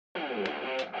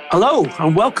Hello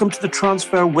and welcome to the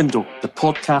Transfer Window, the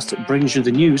podcast that brings you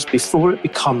the news before it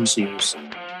becomes news.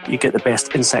 You get the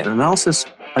best insight and analysis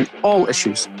on all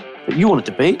issues that you want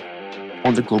to debate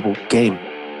on the global game.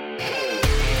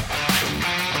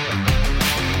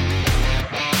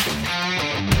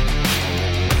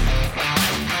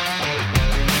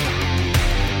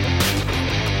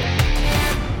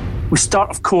 We start,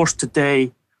 of course,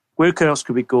 today, where else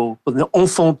could we go, with the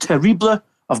enfant terrible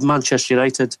of Manchester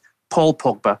United, Paul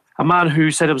Pogba, a man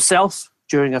who said himself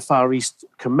during a Far East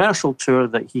commercial tour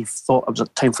that he thought it was a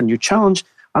time for a new challenge.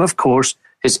 And of course,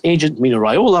 his agent, Mino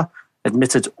Raiola,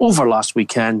 admitted over last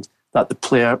weekend that the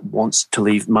player wants to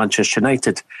leave Manchester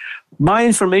United. My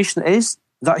information is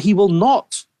that he will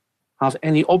not have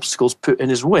any obstacles put in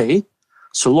his way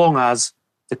so long as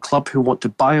the club who want to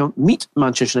buy him meet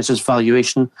Manchester United's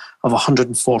valuation of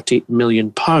 £140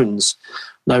 million.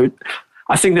 Now,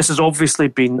 I think this has obviously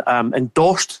been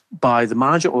endorsed by the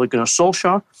manager, Ole Gunnar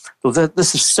Solskjaer, though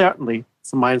this is certainly,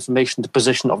 from my information, the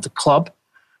position of the club.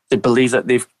 They believe that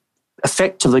they've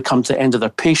effectively come to the end of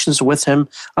their patience with him,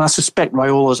 and I suspect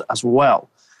Raiola's as well.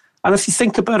 And if you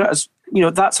think about it, as you know,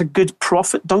 that's a good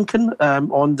profit, Duncan,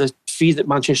 on the fee that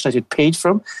Manchester United paid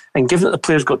for him. And given that the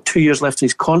player's got 2 years left in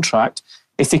his contract,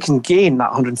 if they can gain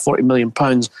that £140 million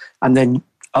and then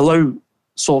allow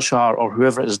Solskjaer or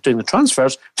whoever is doing the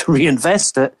transfers to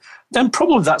reinvest it, then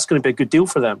probably that's going to be a good deal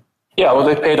for them. Yeah, well,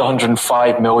 they paid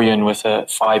 £105 million with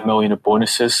 $5 million of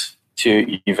bonuses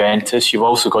to Juventus. You've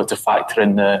also got to factor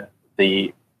in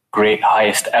the great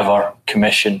highest ever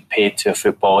commission paid to a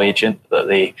football agent that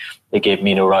they gave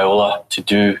Mino Raiola to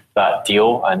do that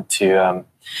deal and to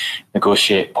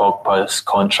negotiate Pogba's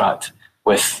contract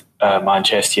with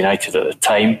Manchester United at the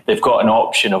time. They've got an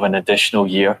option of an additional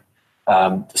year,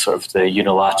 the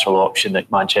unilateral option that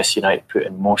Manchester United put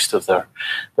in most of their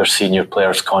senior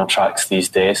players' contracts these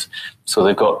days. So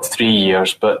they've got 3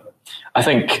 years. But I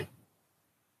think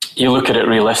you look at it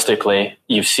realistically,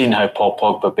 you've seen how Paul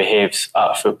Pogba behaves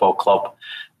at a football club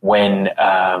when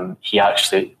he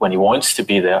wants to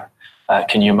be there.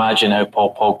 Can you imagine how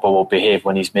Paul Pogba will behave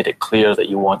when he's made it clear that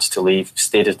he wants to leave,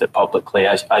 stated it publicly,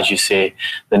 as you say,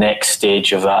 the next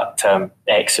stage of that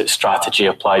exit strategy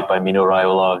applied by Mino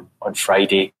Raiola on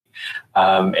Friday,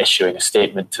 issuing a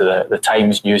statement to the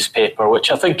Times newspaper,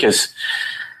 which I think is,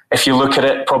 if you look at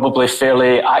it, probably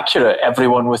fairly accurate.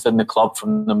 Everyone within the club,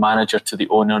 from the manager to the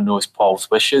owner, knows Paul's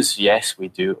wishes. Yes, we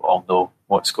do all know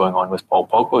what's going on with Paul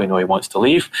Pogba. We know he wants to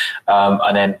leave.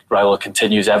 And then Raiola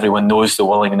continues, everyone knows the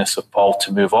willingness of Paul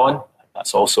to move on.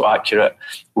 That's also accurate.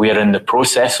 We are in the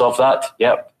process of that.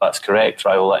 Yep, that's correct.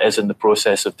 Raiola is in the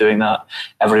process of doing that.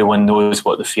 Everyone knows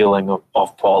what the feeling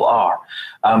of Paul are.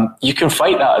 You can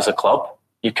fight that as a club.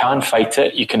 You can fight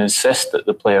it. You can insist that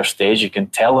the player stays. You can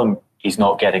tell him he's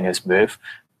not getting his move.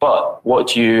 But what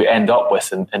do you end up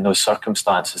with in those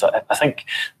circumstances? I think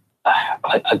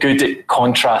a good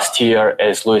contrast here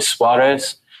is Luis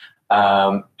Suarez.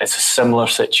 It's a similar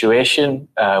situation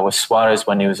with Suarez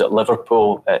when he was at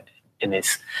Liverpool in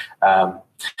his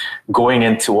going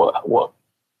into what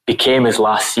became his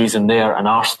last season there, and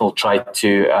Arsenal tried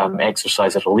to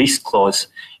exercise a release clause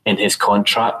in his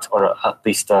contract, or at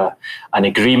least an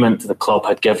agreement the club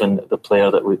had given the player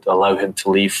that would allow him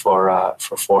to leave for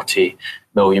 £40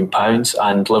 million,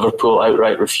 and Liverpool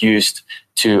outright refused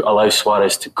to allow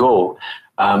Suarez to go.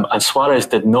 And Suarez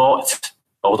did not,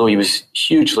 although he was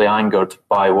hugely angered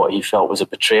by what he felt was a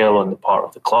betrayal on the part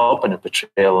of the club and a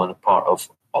betrayal on the part of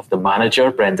the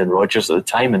manager, Brendan Rodgers at the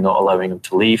time, and not allowing him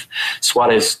to leave,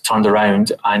 Suarez turned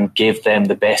around and gave them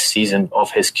the best season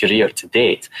of his career to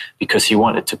date, because he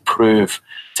wanted to prove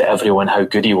to everyone how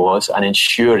good he was and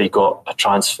ensure he got a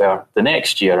transfer the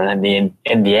next year. And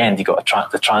in the end, he got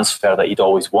the transfer that he'd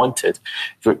always wanted,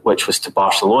 which was to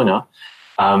Barcelona,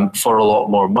 for a lot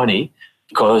more money,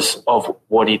 because of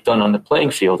what he'd done on the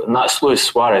playing field. And that's Luis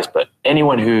Suarez. But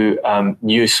anyone who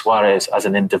knew Suarez as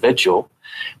an individual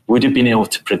would have been able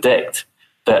to predict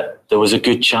that there was a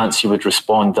good chance he would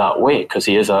respond that way, because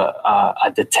he is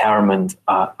a determined,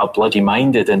 a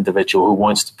bloody-minded individual who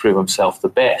wants to prove himself the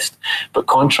best. But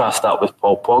contrast that with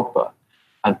Paul Pogba.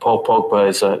 And Paul Pogba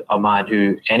is a man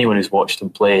who anyone who's watched him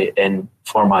play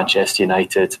for Manchester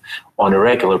United on a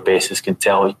regular basis can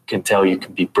tell you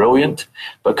can be brilliant,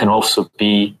 but can also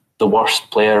be the worst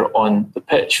player on the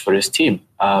pitch for his team.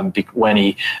 When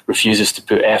he refuses to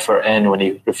put effort in, when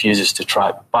he refuses to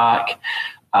track back,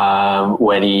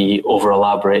 when he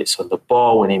over-elaborates on the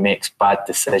ball, when he makes bad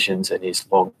decisions in his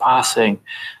long passing,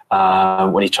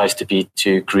 when he tries to be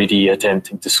too greedy,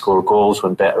 attempting to score goals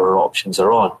when better options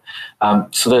are on.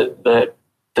 So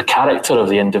the character of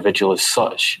the individual is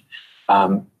such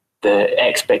the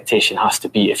expectation has to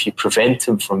be if you prevent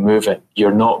him from moving,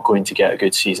 you're not going to get a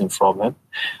good season from him,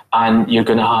 and you're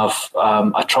going to have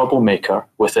a troublemaker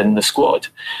within the squad.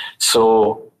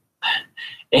 So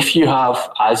if you have,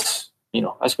 as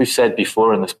we've said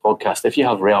before in this podcast, if you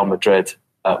have Real Madrid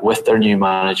with their new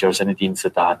manager Zinedine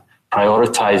Zidane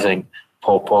prioritising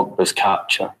Paul Pogba's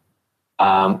capture,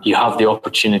 you have the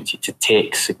opportunity to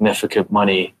take significant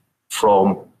money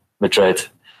from Madrid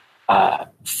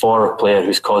for a player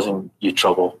who's causing you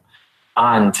trouble,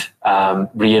 and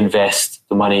reinvest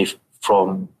the money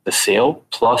from the sale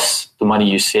plus the money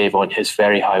you save on his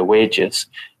very high wages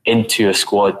into a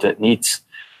squad that needs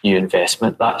new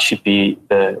investment. That should be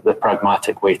the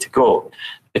pragmatic way to go.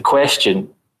 The question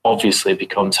obviously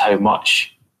becomes how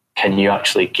much can you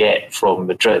actually get from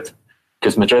Madrid?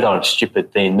 Because Madrid aren't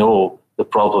stupid. They know the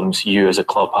problems you as a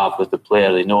club have with the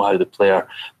player. They know how the player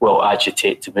will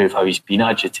agitate to move, how he's been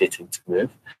agitating to move.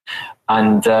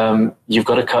 And you've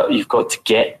got to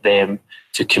get them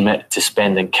to commit to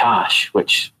spending cash,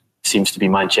 which seems to be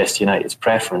Manchester United's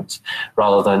preference,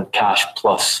 rather than cash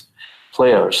plus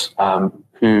players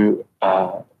who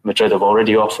Madrid have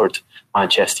already offered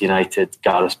Manchester United.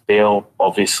 Gareth Bale,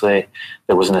 obviously.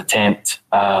 There was an attempt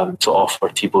to offer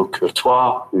Thibaut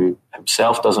Courtois, who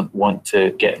himself doesn't want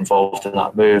to get involved in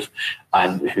that move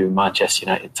and who Manchester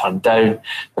United turned down.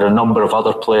 There are a number of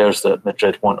other players that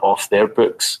Madrid want off their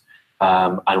books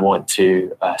and want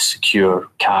to secure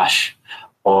cash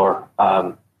or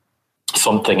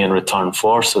something in return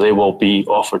for. So they will be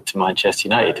offered to Manchester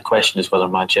United. The question is whether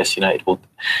Manchester United will...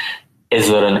 Is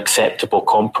there an acceptable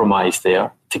compromise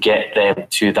there to get them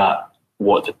to that,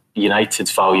 what the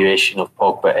United's valuation of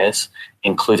Pogba is,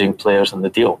 including players in the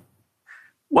deal?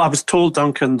 Well, I was told,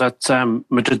 Duncan, that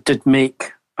Madrid did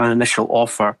make an initial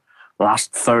offer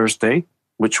last Thursday,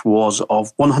 which was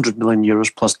of 100 million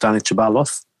euros plus Dani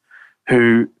Ceballos,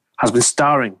 who has been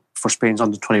starring for Spain's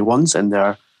under-21s in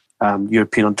their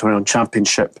European Under-21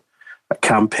 Championship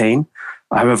campaign.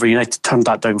 However, United turned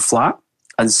that down flat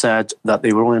and said that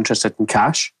they were only interested in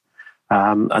cash.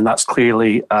 And that's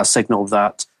clearly a signal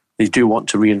that they do want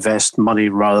to reinvest money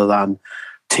rather than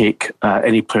take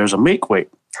any players on make weight.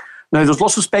 Now, there's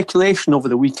lots of speculation over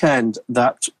the weekend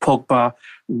that Pogba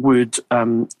would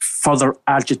further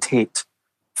agitate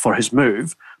for his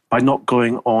move by not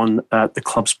going on the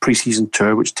club's pre-season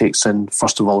tour, which takes in,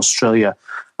 first of all, Australia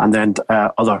and then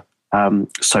other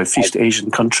Southeast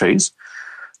Asian countries.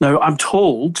 Now, I'm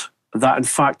told that, in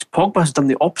fact, Pogba has done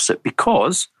the opposite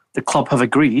because the club have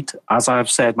agreed, as I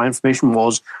have said, my information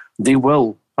was they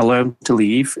will allow him to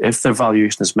leave if their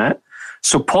valuation is met.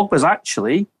 So Pogba's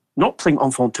actually not playing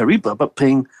enfant terrible, but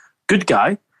playing good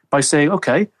guy by saying,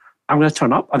 okay, I'm going to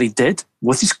turn up. And he did,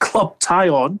 with his club tie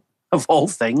on, of all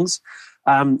things,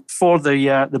 for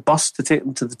the bus to take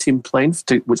him to the team plane,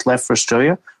 which left for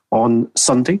Australia on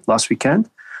Sunday, last weekend.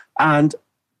 And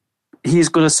he's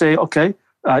going to say, okay,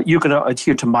 you're going to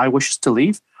adhere to my wishes to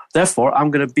leave. Therefore, I'm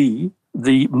going to be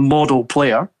the model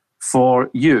player for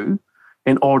you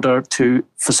in order to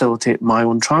facilitate my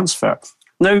own transfer.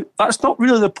 Now, that's not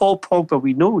really the Paul Pogba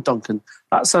we know, Duncan.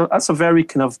 That's a very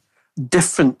kind of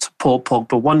different Paul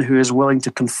Pogba, one who is willing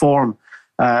to conform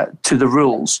to the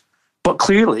rules. But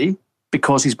clearly,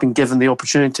 because he's been given the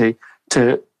opportunity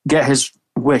to get his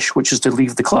wish, which is to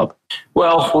leave the club.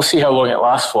 Well, we'll see how long it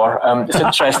lasts for. It's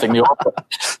interesting, the offer.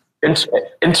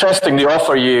 Interesting, the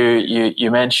offer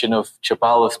you mentioned of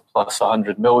Ceballos plus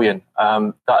 100 million.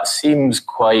 That seems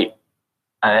quite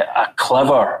a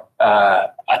clever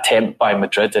attempt by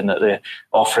Madrid in that they're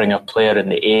offering a player in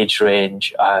the age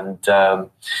range and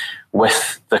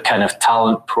with the kind of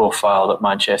talent profile that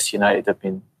Manchester United have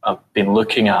been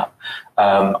looking at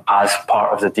as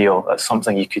part of the deal. That's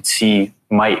something you could see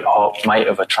might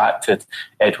have attracted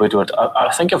Ed Woodward.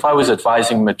 I think if I was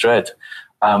advising Madrid,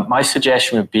 my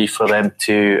suggestion would be for them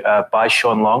to buy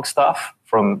Sean Longstaff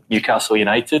from Newcastle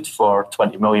United for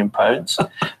 £20 million,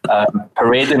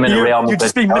 parade him in a Real Madrid. You're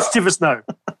just being mischievous now.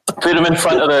 Put him in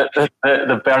front of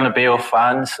the Bernabeu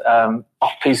fans,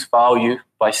 up his value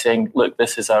by saying, look,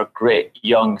 this is our great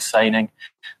young signing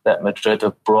that Madrid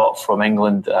have brought from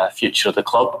England, future of the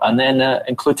club, and then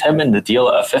include him in the deal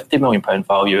at a £50 million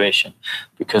valuation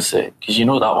because you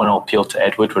know that one will appeal to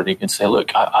Ed Woodward. You can say,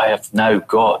 look, I have now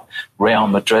got Real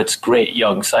Madrid's great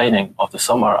young signing of the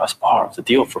summer as part of the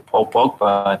deal for Paul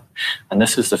Pogba, and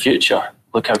this is the future.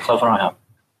 Look how clever I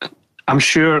am. I'm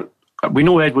sure, we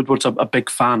know Ed Woodward's a big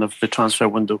fan of the transfer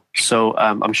window, so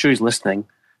I'm sure he's listening,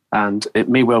 and it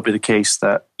may well be the case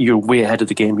that you're way ahead of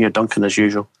the game here, Duncan, as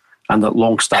usual, and that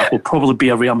Longstaff will probably be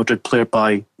a Real Madrid player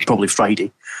by probably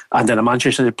Friday, and then a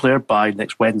Manchester United player by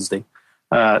next Wednesday.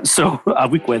 So a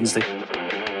week Wednesday.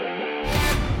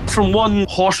 from one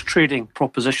horse trading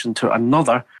proposition to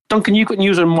another. Duncan, you got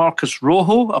news on Marcos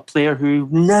Rojo, a player who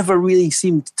never really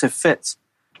seemed to fit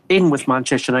in with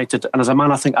Manchester United. And as a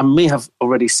man, I think I may have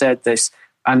already said this,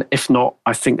 and if not,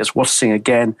 I think it's worth saying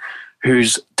again,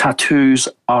 whose tattoos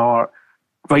are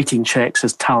writing checks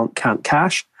his talent can't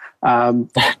cash.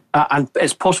 And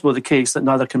it's possibly the case that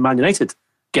neither can Man United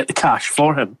get the cash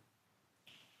for him.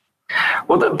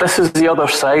 Well, this is the other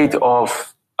side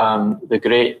of the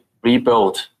great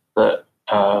rebuild that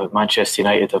Manchester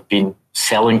United have been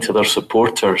selling to their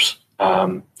supporters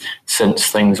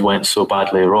since things went so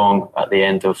badly wrong at the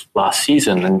end of last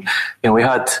season. And we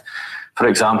had, for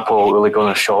example, Ole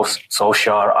Gunnar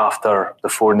Solskjaer after the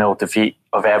 4-0 defeat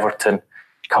of Everton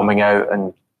coming out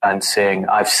and saying,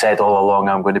 I've said all along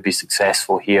I'm going to be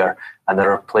successful here, and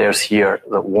there are players here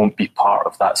that won't be part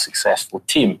of that successful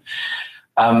team.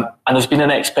 And there's been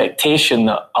an expectation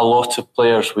that a lot of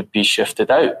players would be shifted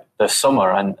out this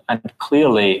summer, and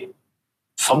clearly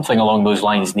something along those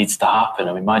lines needs to happen.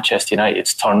 I mean, Manchester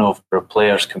United's turnover of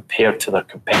players compared to their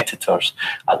competitors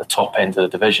at the top end of the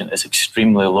division is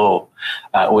extremely low,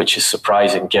 which is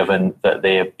surprising given that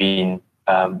they have been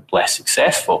less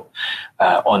successful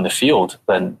on the field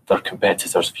than their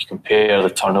competitors. If you compare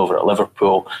the turnover at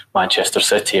Liverpool, Manchester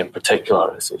City in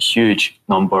particular, it's a huge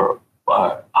number,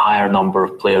 higher number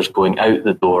of players going out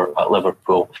the door at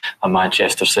Liverpool and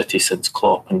Manchester City since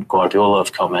Klopp and Guardiola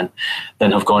have come in,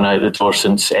 than have gone out the door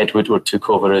since Ed Woodward took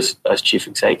over as chief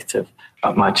executive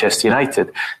at Manchester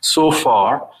United. So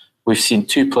far, we've seen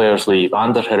 2 players leave.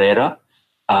 Ander Herrera,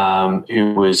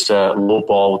 who was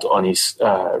lowballed on his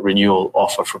renewal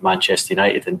offer from Manchester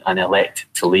United and elected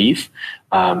to leave,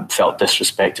 felt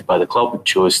disrespected by the club and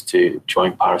chose to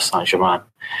join Paris Saint-Germain.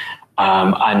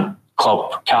 And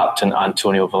club captain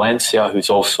Antonio Valencia, who's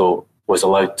also was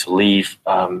allowed to leave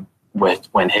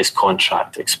when his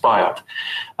contract expired.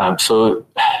 So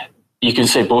you can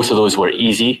say both of those were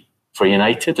easy for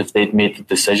United. If they'd made the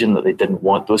decision that they didn't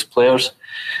want those players,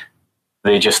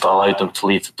 they just allowed them to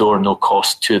leave the door, no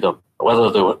cost to them.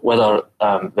 Whether the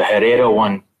Herrera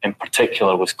one in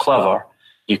particular was clever,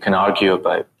 you can argue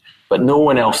about. But no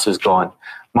one else has gone.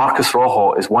 Marcos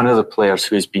Rojo is one of the players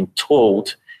who has been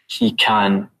told he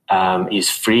can. He's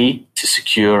free to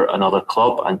secure another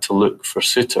club and to look for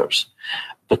suitors.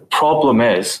 The problem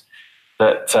is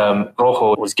that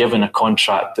Rojo was given a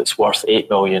contract that's worth £8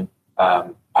 million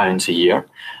a year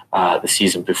the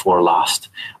season before last,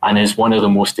 and is one of the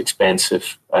most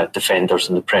expensive defenders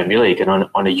in the Premier League, and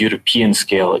on a European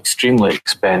scale, extremely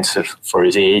expensive for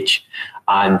his age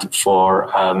and for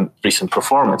recent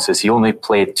performances. He only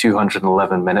played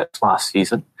 211 minutes last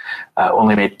season,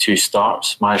 only made 2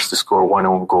 starts, managed to score 1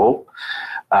 own goal.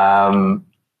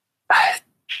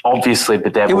 Obviously,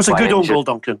 bedeviled. It was a good own goal,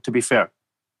 Duncan, to be fair.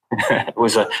 It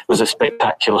was a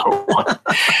spectacular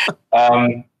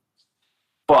one.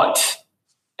 But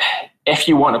if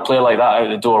you want a player like that out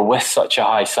the door with such a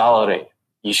high salary,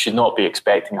 you should not be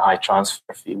expecting a high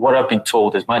transfer fee. What I've been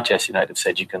told is Manchester United have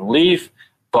said you can leave,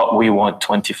 but we want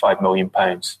 £25 million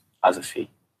as a fee.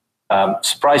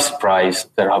 Surprise, surprise,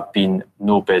 there have been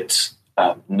no bids,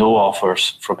 no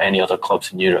offers from any other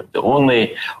clubs in Europe. The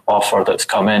only offer that's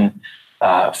come in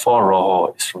for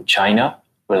Rojo is from China,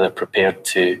 where they're prepared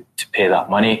to pay that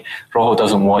money. Rojo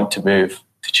doesn't want to move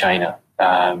to China.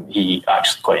 He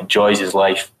actually quite enjoys his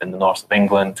life in the north of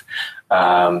England.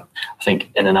 I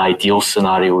think in an ideal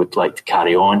scenario would like to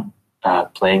carry on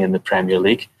playing in the Premier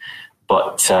League.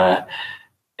 But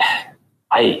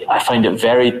I find it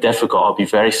very difficult. I'll be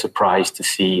very surprised to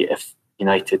see if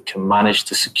United can manage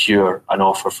to secure an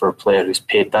offer for a player who's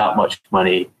paid that much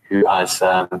money, who has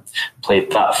played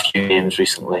that few games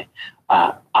recently,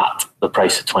 at the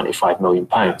price of £25 million.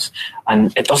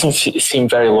 And it doesn't seem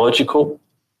very logical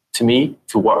to me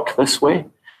to work this way.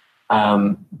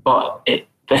 But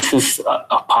this is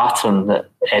a pattern that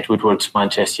Ed Woodward's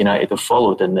Manchester United have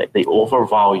followed, in that they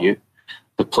overvalue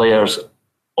the players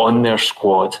on their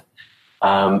squad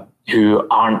who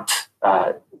aren't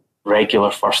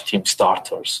regular first-team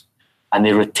starters, and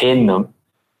they retain them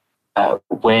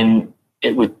when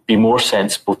it would be more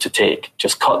sensible to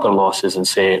just cut their losses and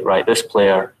say, right, this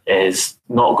player is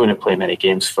not going to play many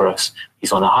games for us.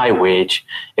 He's on a high wage.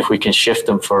 If we can shift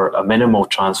him for a minimal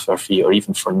transfer fee or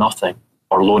even for nothing,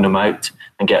 or loan him out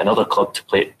and get another club to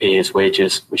pay his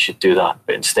wages, we should do that.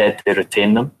 But instead, they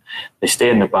retain them. They stay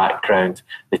in the background.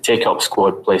 They take up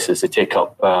squad places. They take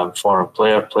up foreign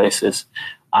player places.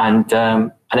 And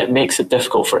it makes it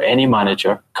difficult for any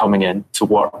manager coming in to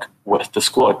work with the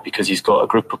squad, because he's got a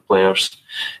group of players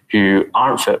who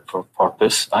aren't fit for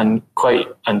purpose, and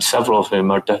several of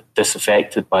whom are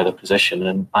disaffected by the position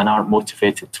and aren't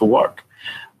motivated to work.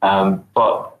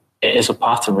 But it is a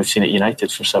pattern we've seen at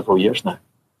United for several years now.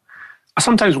 I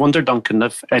sometimes wonder, Duncan,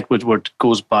 if Ed Woodward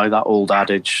goes by that old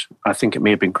adage. I think it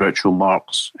may have been Groucho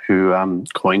Marx who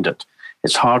coined it.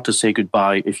 It's hard to say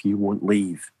goodbye if you won't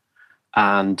leave.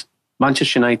 And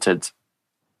Manchester United,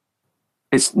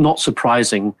 it's not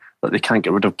surprising that they can't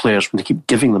get rid of players when they keep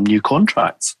giving them new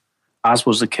contracts, as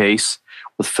was the case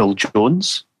with Phil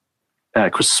Jones,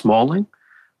 Chris Smalling.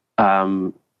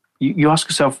 You ask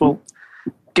yourself, well,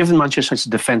 given Manchester United's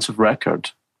defensive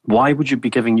record, why would you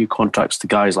be giving new contracts to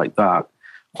guys like that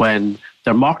when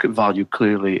their market value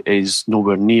clearly is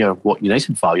nowhere near what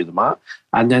United value them at?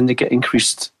 And then they get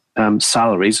increased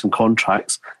salaries and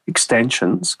contracts,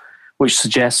 extensions, which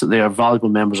suggests that they are valuable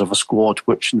members of a squad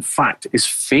which in fact is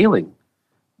failing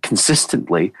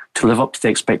consistently to live up to the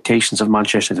expectations of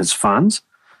Manchester United's fans,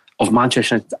 of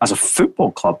Manchester United as a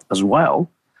football club as well.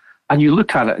 And you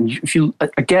look at it, and if you,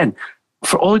 again,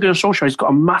 for Ole Gunnar Solskjaer, he's got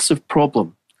a massive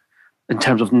problem in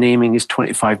terms of naming his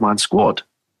 25-man squad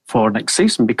for next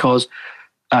season, because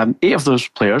 8 of those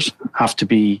players have to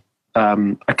be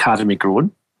academy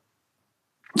grown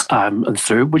and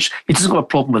through, which he doesn't have a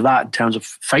problem with that in terms of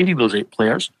finding those 8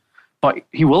 players, but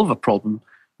he will have a problem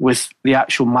with the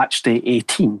actual match day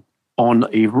 18 on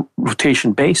a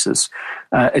rotation basis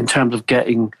in terms of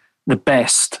getting the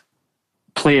best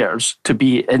players to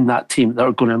be in that team that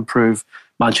are going to improve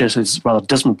Manchester's rather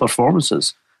dismal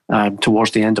performances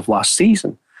towards the end of last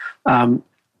season.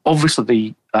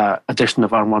 Obviously, the addition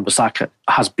of Aaron Wan-Bissaka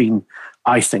has been,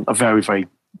 I think, a very, very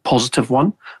positive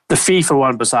one. The fee for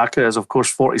Wan-Bissaka is, of course,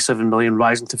 47 million,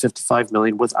 rising to 55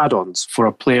 million with add-ons for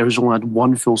a player who's only had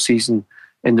one full season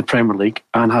in the Premier League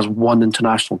and has one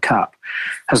international cap,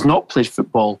 has not played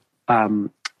football in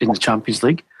the Champions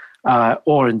League,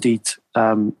 or indeed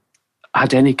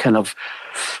had any kind of,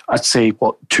 I'd say,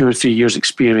 2 or 3 years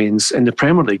experience in the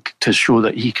Premier League to show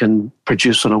that he can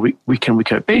produce on a week in,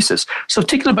 week out basis. So they've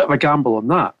taken a bit of a gamble on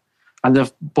that. And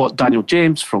they've bought Daniel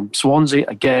James from Swansea,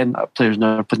 again, a player who's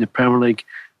never played in the Premier League.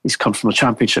 He's come from a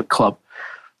Championship club.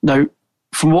 Now,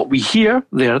 from what we hear,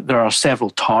 there are several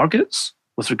targets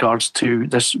with regards to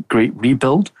this great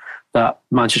rebuild that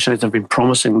Manchester United have been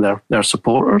promising their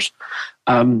supporters.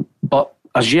 But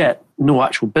as yet, no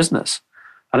actual business.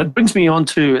 And it brings me on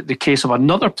to the case of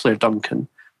another player, Duncan,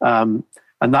 and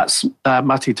that's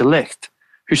Matthijs de Ligt,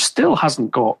 who still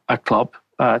hasn't got a club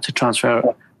to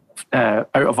transfer out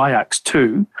of Ajax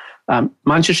to.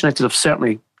 Manchester United have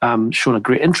certainly shown a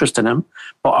great interest in him,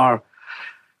 but are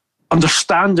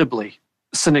understandably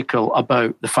cynical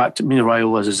about the fact that Mino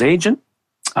Raiola is his agent,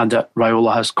 and that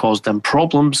Raiola has caused them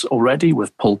problems already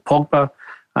with Paul Pogba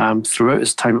throughout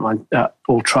his time at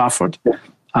Old Trafford.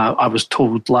 I was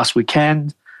told last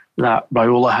weekend that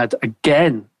Raiola had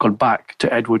again gone back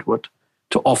to Ed Woodward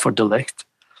to offer de Ligt,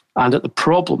 and that the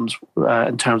problems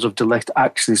in terms of de Ligt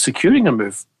actually securing a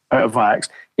move out of Ajax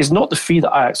is not the fee that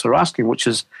Ajax are asking, which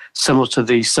is similar to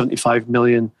the 75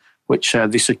 million which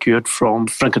they secured from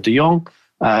Frenkie de Jong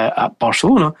at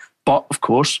Barcelona, but of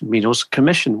course Mino's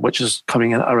commission, which is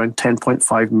coming in at around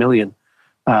 10.5 million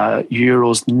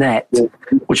euros net,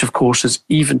 which of course is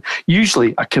even.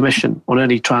 Usually a commission on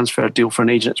any transfer deal for an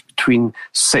agent is between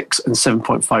 6 and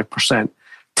 7.5%.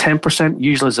 10%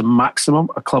 usually is the maximum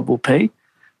a club will pay,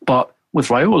 but with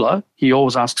Raiola, he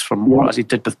always asks for more, as he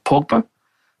did with Pogba.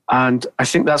 And I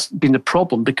think that's been the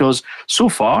problem, because so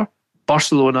far,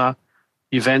 Barcelona,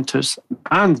 Juventus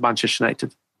and Manchester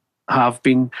United have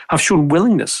shown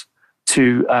willingness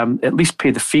to at least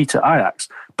pay the fee to Ajax,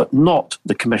 but not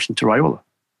the commission to Raiola.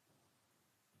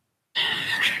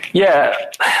 Yeah,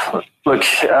 look,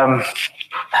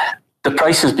 the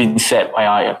price has been set by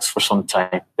Ajax for some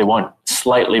time. They want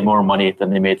slightly more money than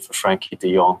they made for Frenkie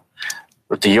de Jong.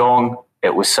 For de Jong,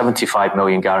 it was 75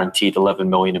 million guaranteed, 11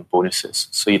 million in bonuses.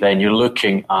 So then you're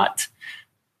looking at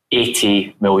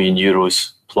 80 million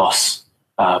euros plus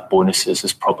bonuses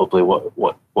is probably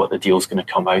what the deal's going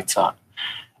to come out at.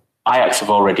 Ajax have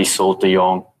already sold de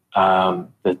Jong.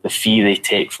 The fee they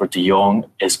take for de Jong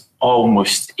is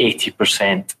almost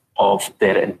 80% of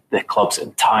the club's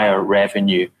entire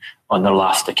revenue on their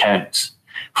last accounts,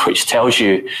 which tells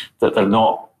you that they're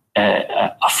not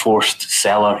a forced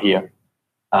seller here.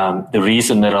 The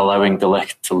reason they're allowing de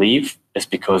Ligt to leave is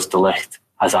because de Ligt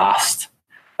has asked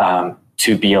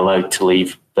to be allowed to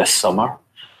leave this summer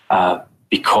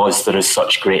because there is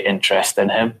such great interest in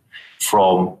him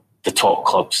from the top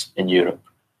clubs in Europe.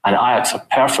 And Ajax are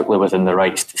perfectly within the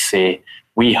rights to say,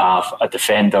 we have a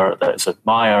defender that is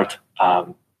admired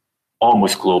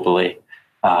almost globally.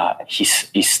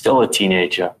 He's still a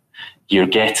teenager. You're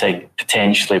getting,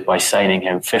 potentially by signing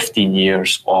him, 15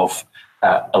 years of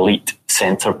elite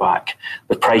centre-back.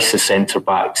 The price of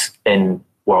centre-backs in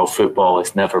world football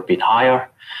has never been higher.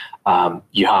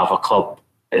 You have a club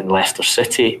in Leicester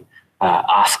City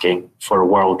asking for a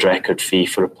world record fee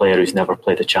for a player who's never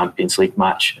played a Champions League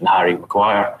match, in Harry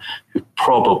Maguire, who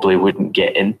probably wouldn't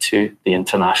get into the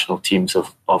international teams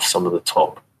of some of the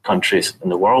top countries in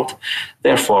the world.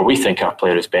 Therefore, we think our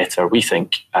player is better. We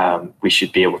think we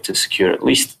should be able to secure at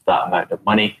least that amount of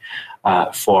money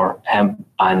for him,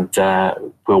 and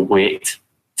we'll wait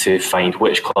to find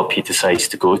which club he decides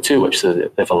to go to, which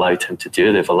they've allowed him to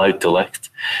do. They've allowed De Ligt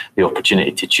the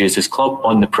opportunity to choose his club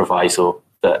on the proviso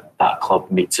that that club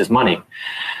meets his money.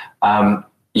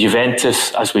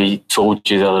 Juventus, as we told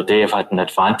you the other day, have had an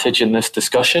advantage in this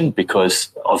discussion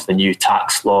because of the new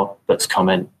tax law that's come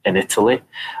in Italy,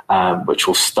 which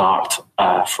will start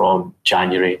from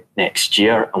January next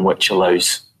year, and which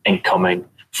allows incoming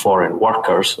foreign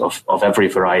workers of every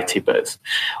variety, but it's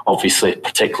obviously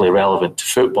particularly relevant to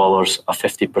footballers, a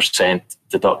 50%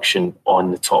 deduction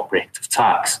on the top rate of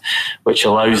tax, which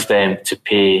allows them to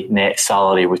pay net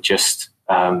salary with just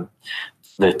the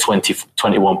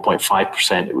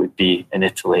 21.5% it would be in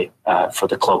Italy for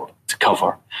the club to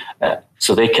cover.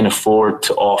 So they can afford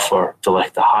to offer De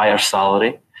Ligt a higher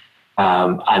salary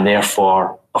and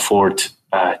therefore afford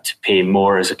to pay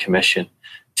more as a commission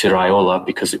to Raiola,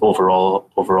 because the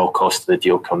overall cost of the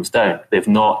deal comes down. They've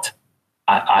not,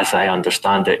 as I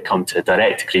understand it, come to a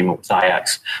direct agreement with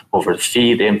Ajax over the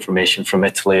fee. The information from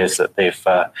Italy is that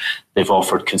they've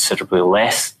offered considerably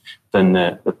less than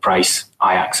the price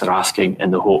Ajax are asking, in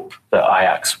the hope that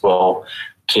Ajax will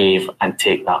cave and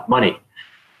take that money.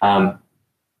 I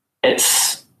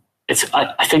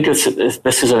think this is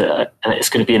it's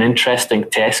going to be an interesting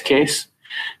test case,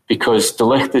 because De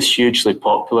Ligt is hugely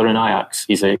popular in Ajax.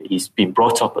 He's been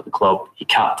brought up at the club. He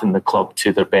captained the club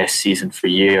to their best season for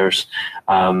years.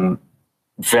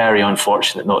 Very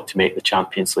unfortunate not to make the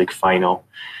Champions League final.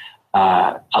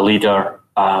 A leader.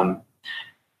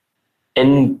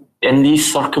 In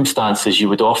these circumstances, you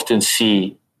would often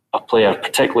see a player,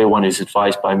 particularly one who's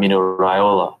advised by Mino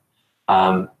Raiola,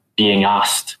 being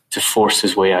asked to force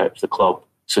his way out of the club.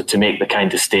 So to make the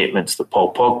kind of statements that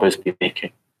Paul Pogba has been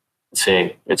making,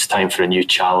 saying it's time for a new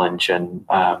challenge and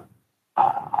I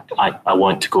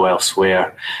want to go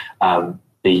elsewhere.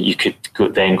 You could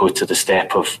then go to the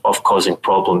step of causing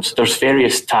problems. There's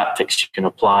various tactics you can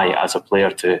apply as a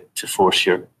player to force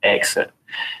your exit.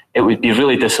 It would be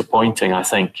really disappointing, I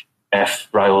think, if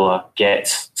Raiola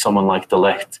gets someone like De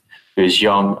Ligt, who is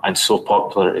young and so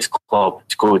popular at his club,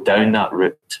 to go down that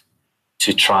route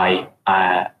to try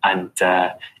and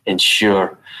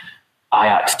ensure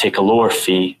Ajax take a lower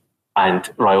fee and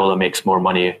Raiola makes more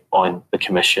money on the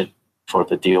commission for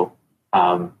the deal.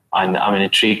 And I'm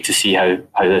intrigued to see how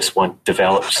this one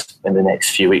develops in the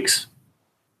next few weeks.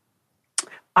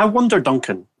 I wonder,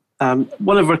 Duncan,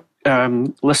 one of our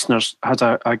listeners had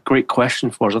a great question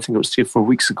for us. I think it was 3 or 4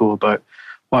 weeks ago, about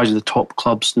why do the top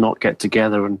clubs not get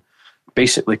together and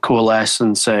basically coalesce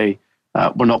and say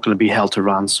we're not going to be held to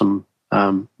ransom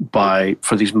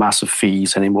for these massive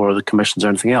fees anymore, or the commissions or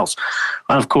anything else.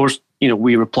 And of course,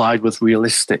 we replied with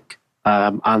realistic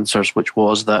answers, which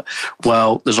was that,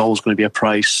 well, there's always going to be a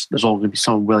price. There's always going to be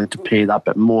someone willing to pay that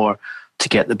bit more to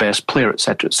get the best player,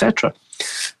 etc., etc.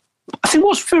 I think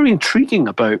what's very intriguing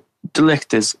about De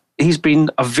Ligt is he's been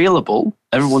available.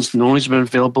 Everyone's known he's been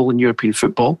available in European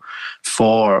football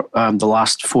for the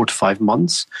last 4 to 5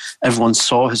 months. Everyone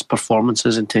saw his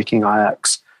performances in taking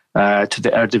Ajax to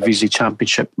the Eredivisie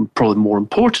Championship, and probably more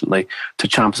importantly, to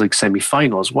Champions League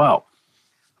semi-final as well.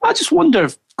 I just wonder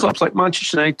if clubs like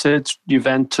Manchester United,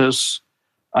 Juventus,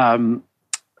 PSG,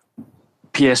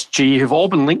 who've all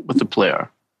been linked with the player,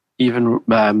 even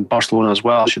Barcelona as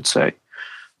well, I should say,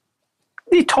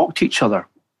 they talk to each other,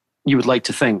 you would like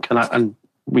to think, and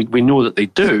we know that they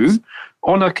do,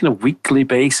 on a kind of weekly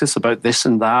basis about this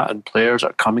and that, and players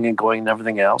are coming and going and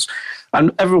everything else.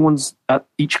 And everyone's at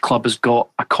each club has got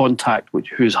a contact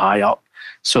who's high up,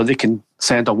 so they can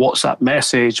send a WhatsApp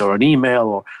message or an email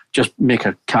or just make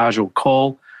a casual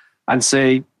call and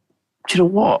say, do you know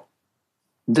what?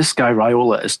 This guy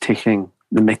Raiola is taking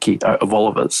the mickey out of all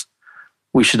of us.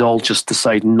 We should all just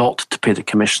decide not to pay the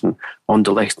commission on De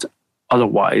Ligt.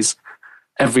 Otherwise,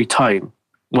 every time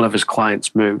one of his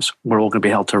clients moves, we're all going to be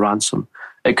held to ransom.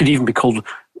 It could even be called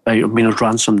Mino's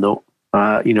ransom note.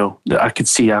 I could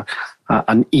see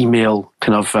an email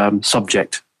kind of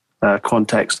subject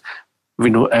context.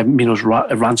 Mino's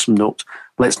ransom note.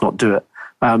 Let's not do it,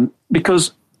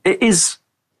 because it is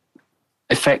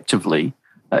effectively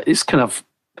it's not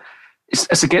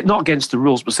against the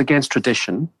rules, but it's against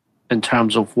tradition in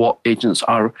terms of what agents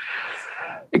are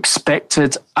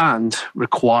expected and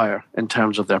require in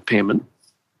terms of their payment.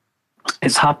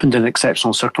 It's happened in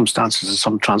exceptional circumstances in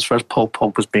some transfers, Paul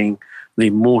Pogba being the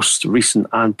most recent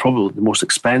and probably the most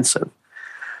expensive.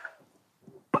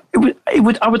 But I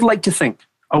would like to think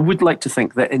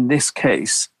that in this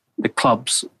case, the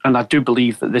clubs, and I do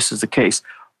believe that this is the case,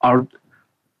 are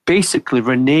basically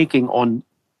reneging on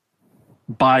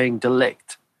buying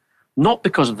Ligt, not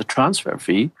because of the transfer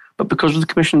fee, but because of the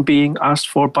commission being asked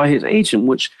for by his agent,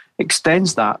 which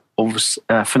extends that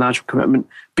financial commitment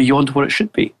beyond what it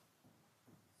should be.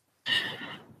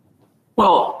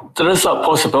 Well, there is that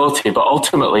possibility, but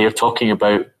ultimately you're talking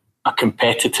about a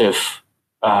competitive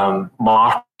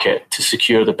market to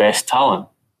secure the best talent.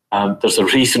 There's a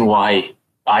reason why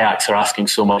Ajax are asking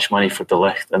so much money for De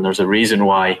Ligt, and there's a reason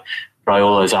why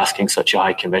Raiola is asking such a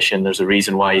high commission. There's a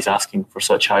reason why he's asking for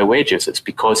such high wages. It's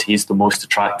because he's the most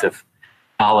attractive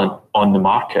talent on the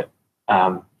market.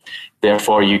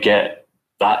 Therefore, you get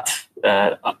that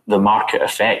the market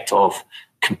effect of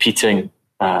competing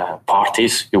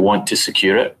parties who want to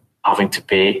secure it, having to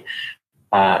pay,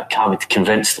 having to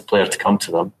convince the player to come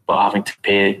to them, but having to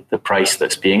pay the price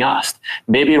that's being asked.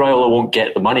 Maybe Raiola won't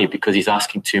get the money because he's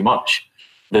asking too much.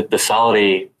 The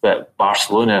salary that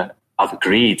Barcelona have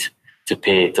agreed to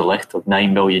pay De Ligt of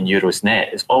 €9 million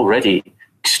net is already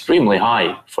extremely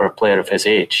high for a player of his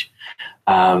age.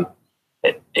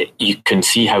 You can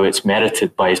see how it's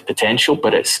merited by his potential,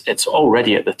 but it's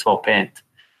already at the top end.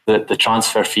 The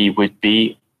transfer fee would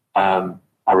be a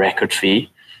record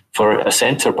fee for a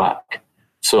centre-back.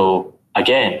 So,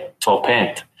 again, top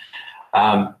end.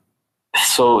 And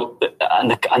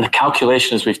the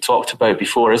calculation, as we've talked about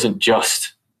before, isn't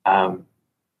just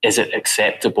is it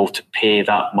acceptable to pay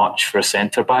that much for a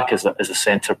centre-back? Is a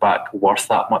centre-back worth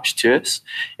that much to us?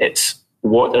 It's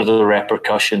what are the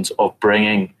repercussions of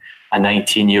bringing a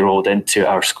 19-year-old into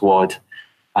our squad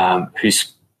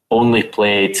who's only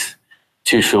played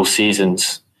 2 full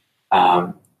seasons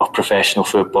of professional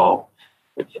football.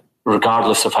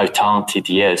 Regardless of how talented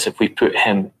he is, if we put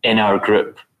him in our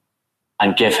group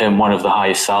and give him one of the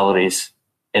highest salaries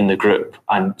in the group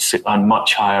and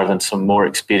much higher than some more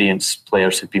experienced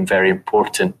players who've been very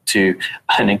important to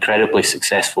an incredibly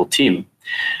successful team,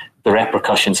 the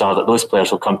repercussions are that those players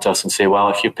will come to us and say, well,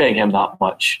 if you're paying him that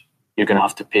much, you're going to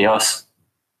have to pay us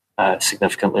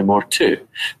significantly more too.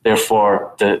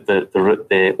 Therefore,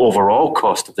 the overall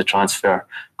cost of the transfer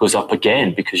goes up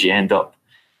again because you end up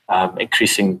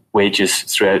increasing wages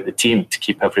throughout the team to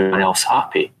keep everyone else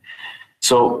happy.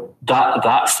 So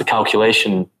that's the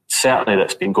calculation certainly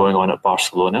that's been going on at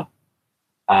Barcelona.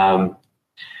 And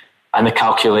the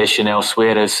calculation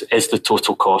elsewhere is the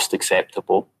total cost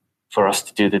acceptable for us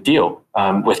to do the deal?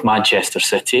 With Manchester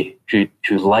City,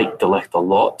 who liked De Ligt a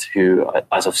lot, who,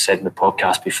 as I've said in the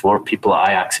podcast before, people at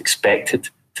Ajax expected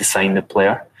to sign the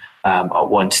player at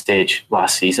one stage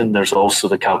last season. There's also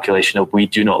the calculation of we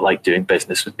do not like doing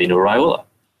business with Mino Raiola.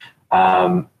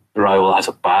 Raiola has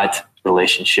a bad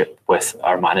relationship with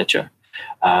our manager.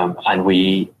 And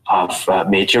we have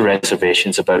major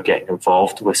reservations about getting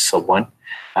involved with someone,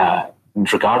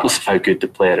 regardless of how good the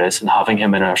player is, and having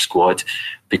him in our squad,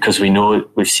 because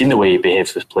we've seen the way he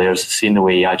behaves with players, we've seen the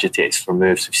way he agitates for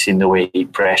moves, we've seen the way he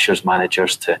pressures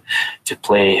managers to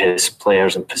play his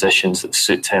players in positions that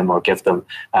suit him or give them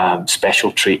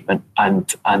special treatment,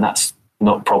 and that's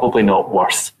probably not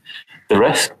worth the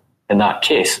risk in that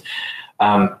case.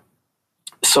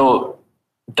 So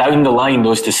down the line,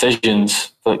 those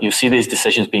decisions, you'll see these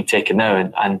decisions being taken now,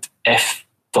 and if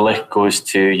De Ligt goes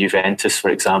to Juventus, for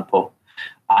example,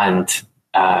 and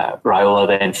Raiola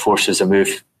then forces a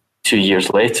move 2 years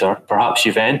later, perhaps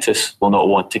Juventus will not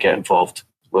want to get involved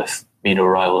with Mino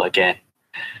Raiola again.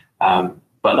 But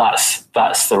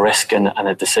that's the risk and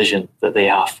a decision that they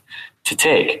have to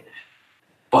take.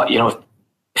 But,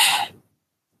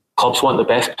 clubs want the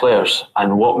best players,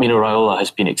 and what Mino Raiola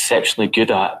has been exceptionally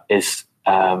good at is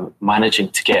managing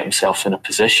to get himself in a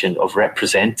position of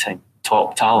representing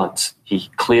top talents. He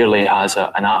clearly has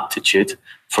an aptitude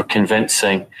for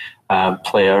convincing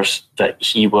players that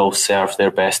he will serve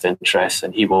their best interests,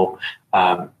 and he will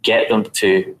get them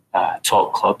to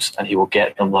top clubs, and he will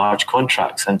get them large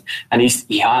contracts. And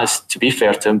he has, to be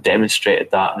fair to him, demonstrated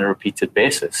that on a repeated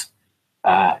basis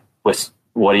with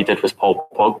what he did with Paul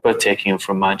Pogba, taking him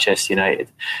from Manchester United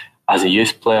as a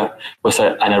youth player, with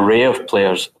an array of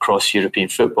players across European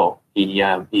football.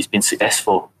 He's been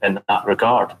successful in that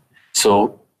regard.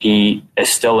 So he is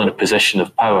still in a position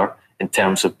of power in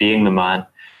terms of being the man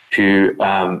who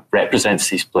represents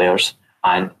these players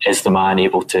and is the man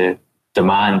able to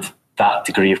demand that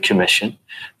degree of commission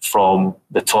from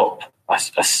the top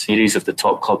a series of the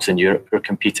top clubs in Europe who are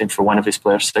competing for one of his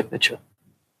players' signature.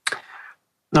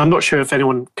 Now, I'm not sure if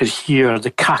anyone could hear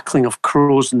the cackling of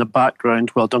crows in the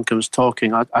background while Duncan was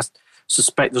talking. I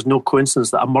suspect there's no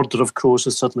coincidence that a murder of crows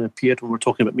has suddenly appeared when we're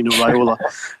talking about Mino Raiola,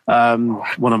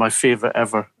 one of my favourite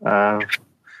ever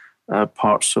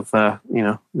parts of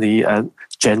the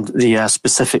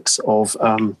specifics of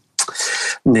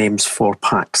names for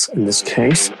packs in this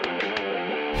case.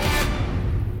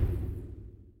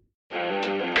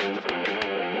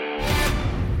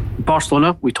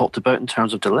 Barcelona, we talked about in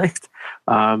terms of De Ligt.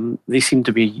 They seem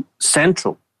to be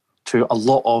central to a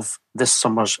lot of this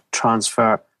summer's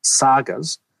transfer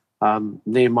sagas.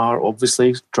 Neymar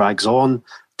obviously drags on,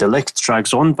 De Ligt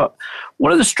drags on, but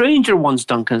one of the stranger ones,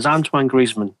 Duncan, is Antoine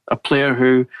Griezmann, a player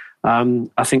who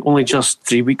I think only just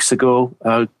 3 weeks ago,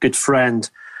 a good friend,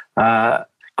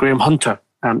 Graham Hunter,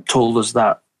 told us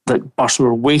that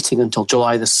Barcelona were waiting until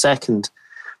July the 2nd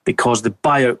because the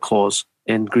buyout clause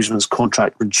in Griezmann's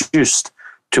contract reduced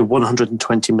to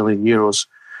 120 million euros,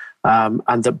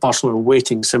 and that Barcelona were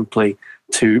waiting simply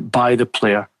to buy the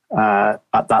player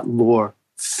at that lower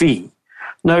fee.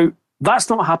 Now, that's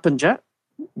not happened yet.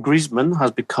 Griezmann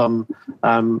has become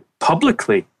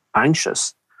publicly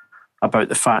anxious about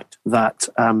the fact that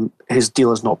his deal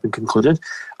has not been concluded.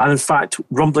 And in fact,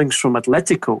 rumblings from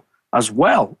Atletico as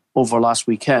well over last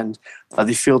weekend that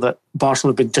they feel that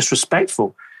Barcelona have been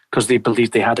disrespectful because they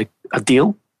believed they had a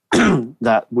deal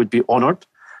that would be honoured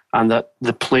and that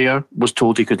the player was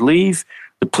told he could leave.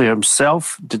 The player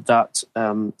himself did that,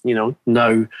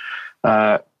 now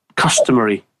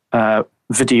customary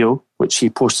video, which he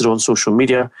posted on social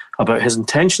media about his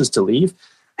intentions to leave.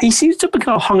 He seems to have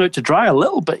become hung out to dry a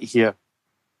little bit here.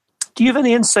 Do you have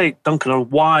any insight, Duncan, on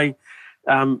why,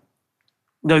 now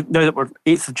that we're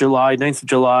 8th of July, 9th of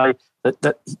July,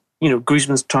 that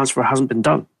Griezmann's transfer hasn't been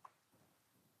done?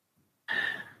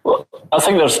 Well, I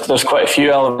think there's quite a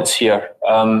few elements here.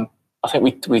 I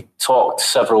think we talked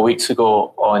several weeks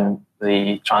ago on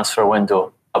the transfer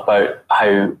window about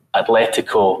how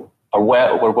Atletico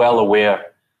were well aware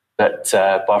that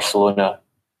Barcelona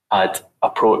had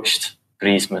approached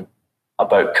Griezmann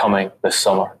about coming this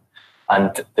summer,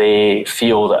 and they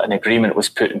feel that an agreement was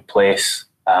put in place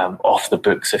off the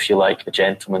books, if you like, a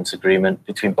gentleman's agreement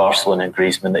between Barcelona and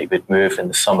Griezmann that he would move in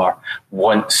the summer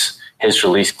once his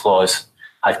release clause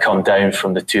had come down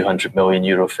from the 200 million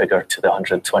euro figure to the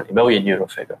 120 million euro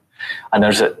figure. And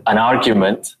there's an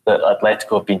argument that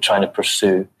Atletico have been trying to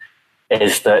pursue,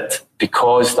 is that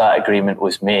because that agreement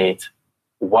was made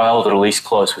while the release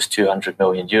clause was 200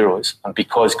 million euros, and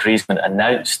because Griezmann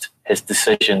announced his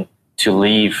decision to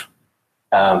leave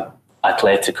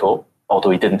Atletico, although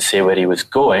he didn't say where he was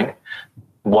going,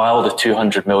 while the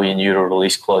 200 million euro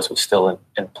release clause was still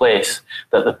in place,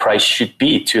 that the price should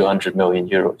be 200 million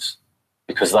euros.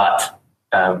 Because that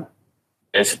the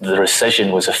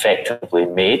rescission was effectively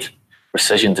made.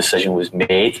 Rescission decision was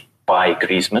made by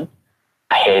Griezmann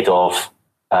ahead of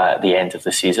the end of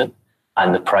the season,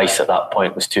 and the price at that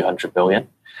point was 200 million.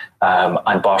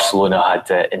 And Barcelona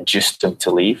had induced him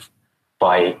to leave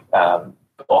by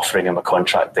offering him a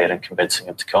contract there and convincing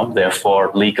him to come.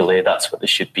 Therefore, legally, that's what they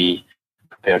should be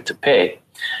prepared to pay.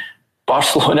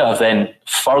 Barcelona have then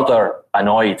further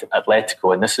annoyed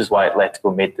Atletico, and this is why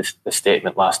Atletico made the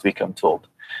statement last week, I'm told,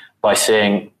 by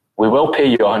saying, we will pay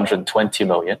you 120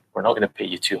 million, we're not going to pay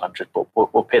you 200, but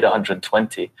we'll pay the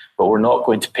 120, but we're not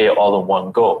going to pay it all in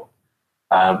one go.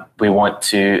 We want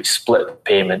to split the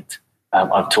payment,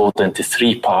 I'm told, into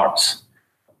 3 parts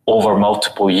over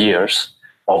multiple years,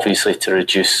 obviously to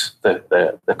reduce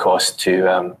the cost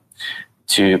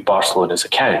to Barcelona's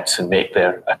accounts and make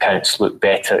their accounts look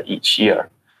better each year,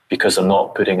 because they're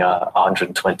not putting a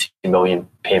 120 million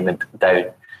payment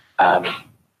down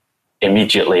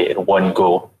immediately in one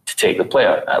go to take the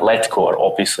player. Atletico are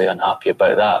obviously unhappy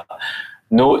about that.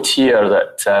 Note here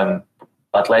that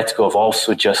Atletico have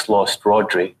also just lost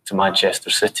Rodri to Manchester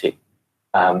City,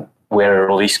 where a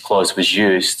release clause was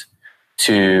used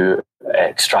to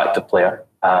extract the player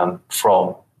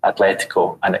from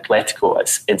Atletico, and Atletico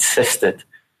has insisted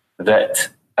that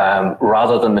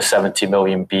rather than the 70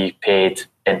 million be paid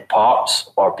in parts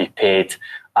or be paid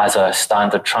as a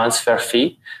standard transfer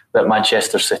fee, that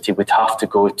Manchester City would have to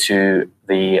go to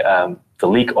the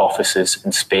league offices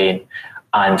in Spain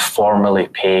and formally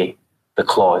pay the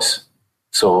clause.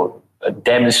 So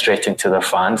demonstrating to their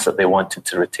fans that they wanted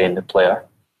to retain the player.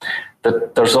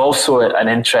 There's also an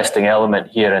interesting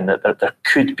element here in that there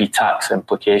could be tax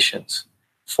implications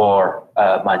for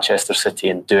Manchester City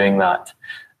in doing that.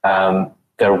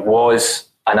 There was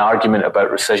an argument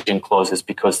about rescission clauses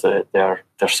because they're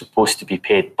supposed to be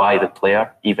paid by the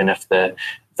player, even if the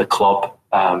club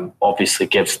obviously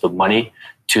gives the money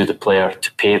to the player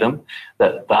to pay them,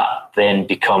 that then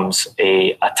becomes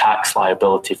a tax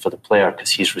liability for the player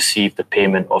because he's received the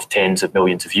payment of tens of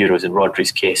millions of euros, in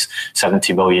Rodri's case,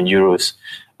 70 million euros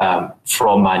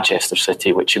from Manchester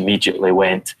City, which immediately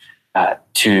went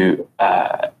to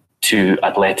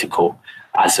Atletico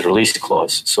as a release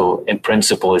clause. So in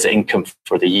principle, his income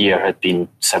for the year had been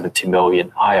 70 million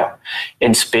higher.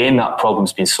 In Spain, that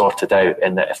problem's been sorted out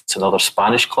in that if it's another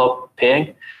Spanish club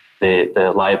paying,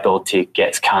 the liability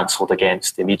gets cancelled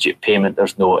against the immediate payment.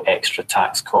 There's no extra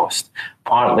tax cost.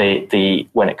 Partly,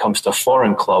 when it comes to a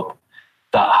foreign club,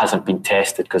 that hasn't been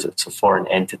tested because it's a foreign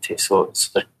entity. So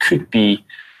there could be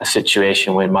a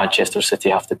situation where Manchester City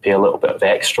have to pay a little bit of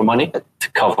extra money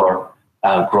to cover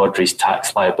Rodri's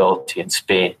tax liability in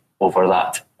Spain over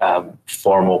that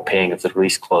formal paying of the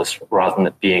release clause, rather than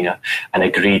it being an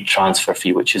agreed transfer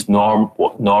fee, which is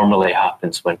what normally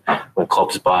happens when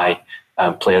clubs buy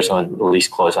players on release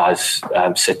clause, as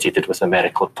City did with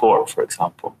American Laporte, for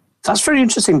example. That's very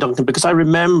interesting, Duncan, because I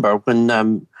remember when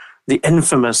the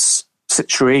infamous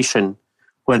situation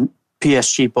when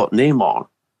PSG bought Neymar,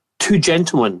 two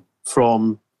gentlemen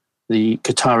from the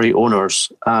Qatari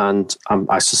owners, and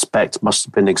I suspect must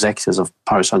have been executives of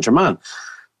Paris Saint-Germain,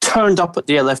 turned up at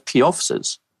the LFP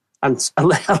offices and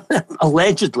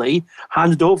allegedly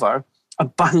handed over a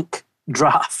bank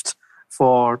draft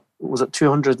for, was it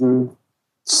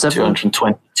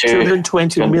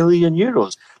 220 million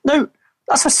euros. Now,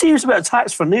 that's a serious amount of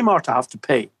tax for Neymar to have to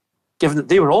pay, given that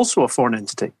they were also a foreign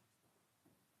entity.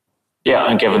 Yeah,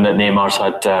 and given that Neymar's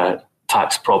had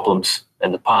tax problems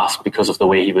in the past because of the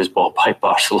way he was bought by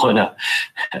Barcelona,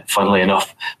 funnily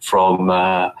enough, from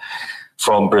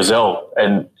Brazil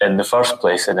in the first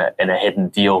place in a hidden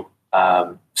deal.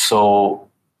 So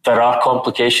there are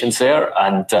complications there,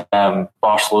 and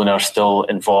Barcelona are still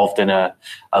involved in a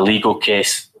legal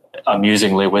case,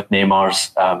 amusingly, with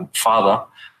Neymar's father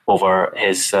over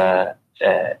his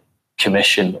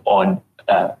commission on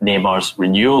Neymar's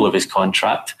renewal of his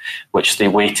contract, which they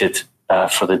waited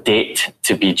for the date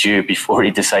to be due before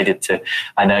he decided to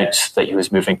announce that he was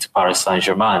moving to Paris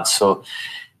Saint-Germain. So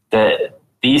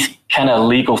these kind of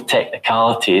legal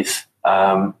technicalities,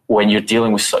 when you're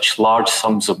dealing with such large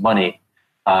sums of money,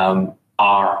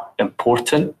 are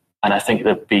important, and I think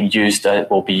they're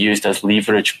will be used as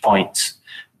leverage points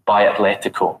by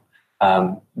Atletico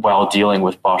while dealing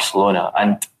with Barcelona.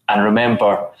 And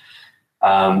remember,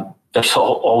 there's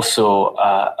also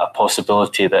a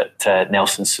possibility that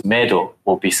Nelson Semedo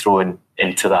will be thrown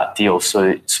into that deal.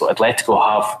 So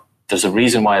Atletico there's a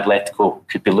reason why Atletico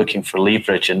could be looking for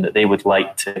leverage, and that they would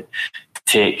like to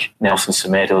take Nelson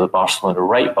Semedo, the Barcelona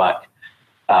right back,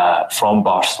 from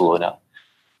Barcelona.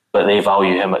 But they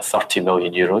value him at 30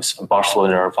 million euros, and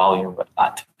Barcelona are valuing him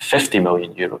at 50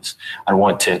 million euros and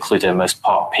want to include him as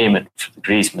part payment for the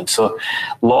Griezmann. So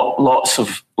lots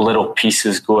of little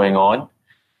pieces going on,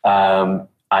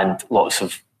 and lots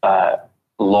of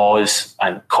laws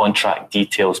and contract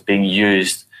details being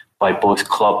used by both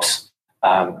clubs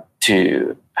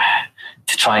to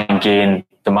try and gain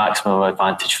the maximum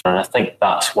advantage. And I think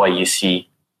that's why you see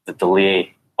the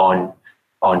delay on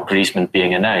Griezmann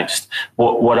being announced.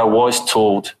 What I was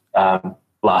told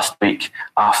last week,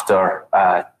 after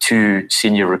two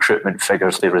senior recruitment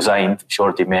figures, they resigned,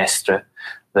 Jordi Mestre,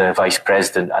 the vice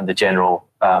president, and the general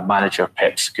manager,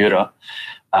 Pep Segura,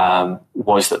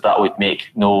 was that would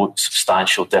make no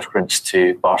substantial difference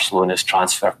to Barcelona's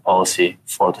transfer policy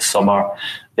for the summer.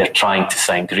 They're trying to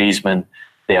sign Griezmann,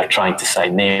 they are trying to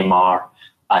sign Neymar,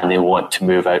 and they want to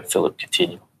move out Philippe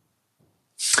Coutinho.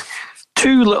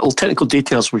 Two little technical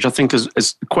details which I think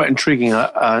is quite intriguing,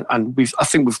 and I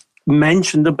think we've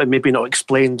mentioned them but maybe not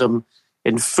explained them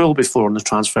in full before in the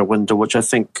transfer window, which I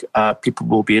think people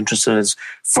will be interested in. Is,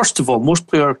 first of all, most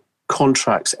player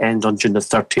contracts end on June the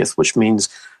 30th, which means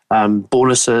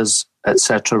bonuses,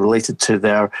 etc., related to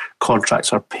their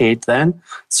contracts are paid then.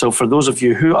 So for those of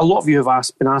you a lot of you have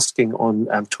been asking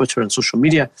on Twitter and social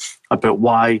media about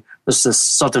why there's this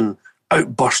sudden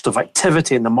outburst of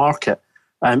activity in the market,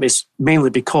 it's mainly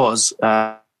because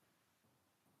player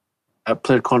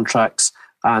contracts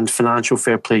and financial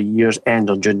fair play years end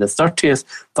on June the 30th.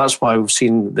 That's why we've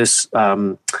seen this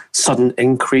sudden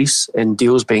increase in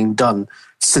deals being done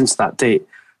since that date.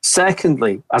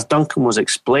 Secondly, as Duncan was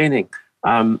explaining,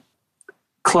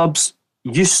 clubs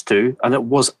used to, and it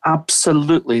was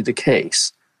absolutely the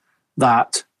case,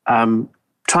 that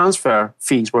transfer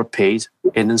fees were paid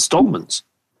in instalments.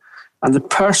 And the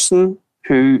person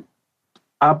who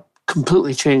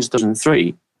completely changed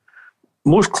 2003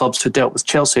 most clubs who dealt with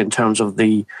Chelsea in terms of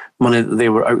the money that they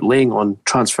were outlaying on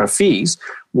transfer fees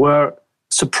were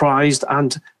surprised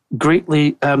and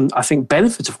greatly, I think,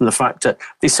 benefited from the fact that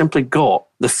they simply got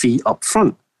the fee up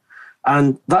front.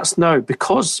 And that's now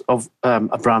because of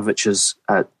Abramovich's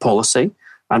policy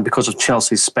and because of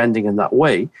Chelsea's spending in that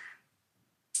way.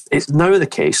 It's now the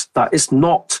case that it's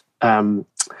not out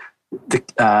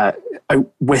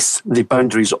with the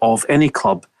boundaries of any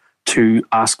club to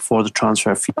ask for the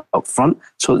transfer fee up front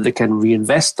so that they can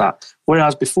reinvest that.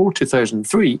 Whereas before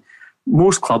 2003,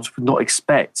 most clubs would not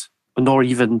expect nor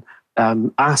even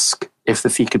ask if the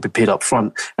fee could be paid up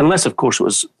front, unless, of course, it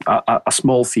was a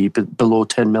small fee below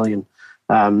 10 million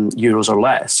euros or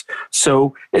less.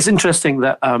 So it's interesting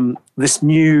that this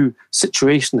new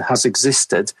situation has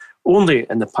existed only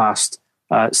in the past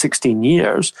 16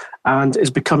 years and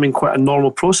is becoming quite a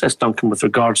normal process, Duncan, with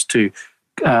regards to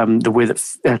the way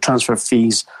that transfer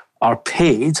fees are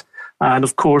paid. And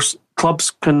of course,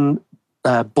 clubs can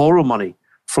borrow money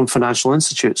from financial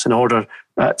institutes in order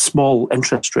at small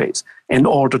interest rates in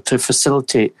order to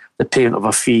facilitate the payment of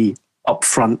a fee up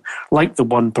front, like the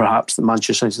one perhaps that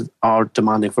Manchester United are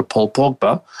demanding for Paul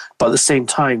Pogba, but at the same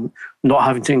time not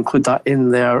having to include that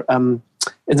in their in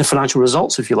the financial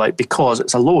results, if you like, because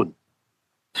it's a loan.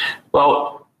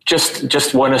 Well,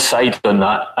 just one aside on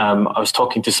that. I was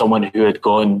talking to someone who had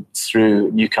gone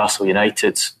through Newcastle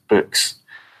United's books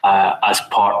as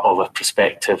part of a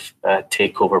prospective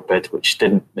takeover bid, which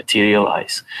didn't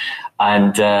materialise.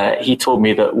 And he told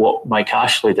me that what Mike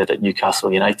Ashley did at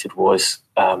Newcastle United was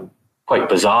quite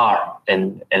bizarre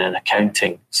in an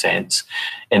accounting sense,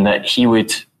 in that he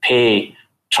would pay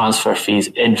transfer fees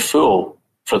in full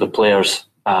for the players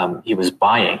he was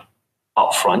buying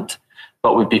up front,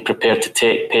 but would be prepared to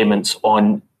take payments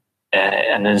on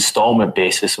an instalment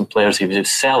basis on players he was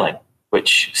selling,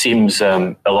 which seems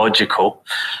illogical,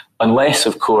 unless,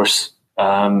 of course,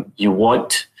 you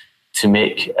want to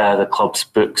make the club's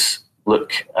books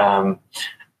look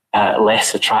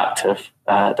less attractive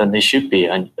than they should be,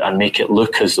 and make it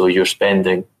look as though you're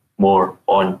spending more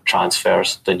on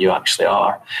transfers than you actually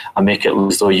are, and make it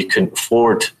look as though you couldn't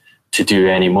afford to do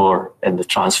any more in the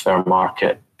transfer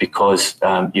market because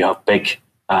you have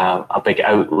a big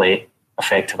outlay,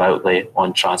 effective outlay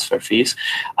on transfer fees,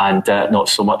 and not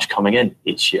so much coming in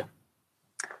each year.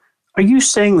 Are you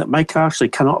saying that Mike Ashley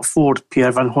cannot afford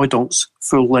Pierre Van Hooydonk's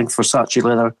full-length Versace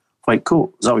leather white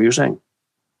coat? Is that what you're saying?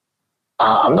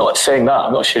 I'm not saying that.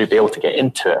 I'm not sure you'd be able to get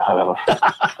into it, however.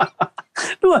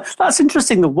 No, that's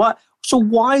interesting. So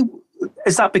why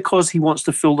is that? Because he wants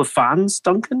to fool the fans,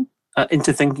 Duncan,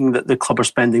 into thinking that the club are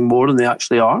spending more than they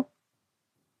actually are?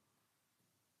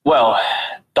 Well,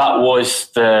 that was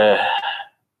the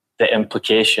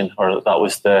implication, or that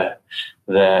was the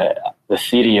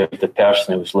theory of the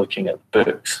person who was looking at the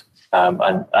books.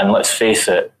 And let's face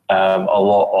it, a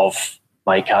lot of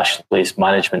Mike Ashley's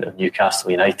management of Newcastle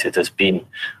United has been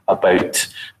about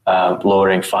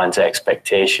lowering fans'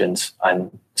 expectations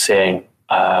and saying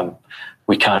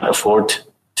we can't afford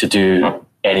to do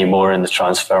any more in the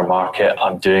transfer market.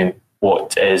 I'm doing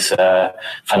what is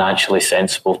financially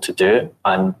sensible to do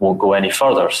and won't go any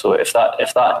further. So if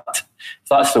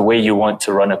that's the way you want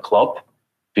to run a club,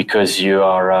 because you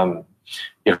are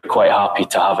you're quite happy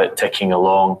to have it ticking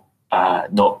along,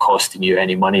 not costing you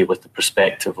any money, with the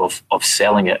perspective of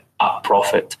selling it at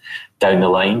profit down the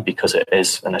line, because it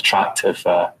is an attractive,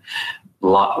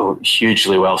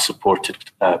 hugely well supported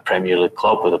Premier League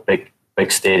club with a big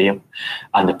stadium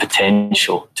and the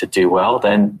potential to do well,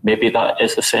 then maybe that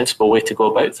is a sensible way to go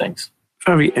about things.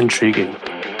 Very intriguing.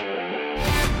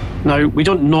 Now, we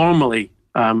don't normally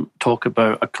talk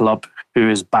about a club who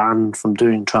is banned from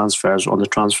doing transfers on the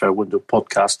Transfer Window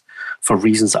podcast for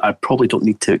reasons that I probably don't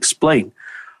need to explain.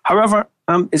 However,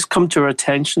 it's come to our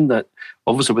attention that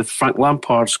obviously with Frank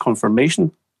Lampard's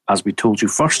confirmation, as we told you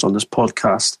first on this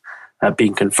podcast,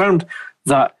 being confirmed,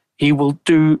 that he will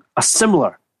do a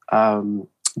similar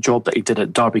job that he did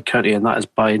at Derby County, and that is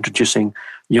by introducing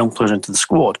young players into the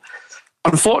squad.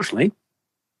 Unfortunately,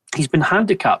 he's been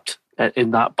handicapped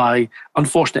in that by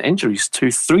unfortunate injuries to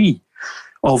three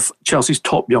of Chelsea's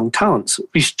top young talents: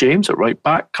 Reece James at right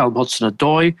back, Callum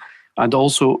Hudson-Odoi, and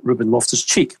also Ruben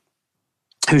Loftus-Cheek,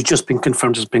 who's just been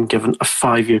confirmed has been given a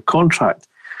 5-year contract.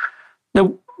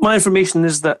 Now, my information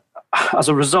is that as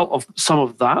a result of some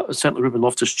of that, certainly Ruben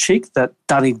Loftus-Cheek, that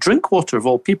Danny Drinkwater, of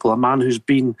all people, a man who's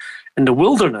been in the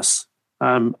wilderness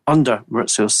under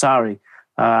Maurizio Sarri,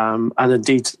 and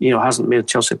indeed, hasn't made a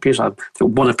Chelsea appearance, I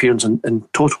think one appearance in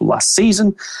total last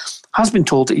season, has been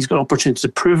told that he's got an opportunity to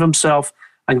prove himself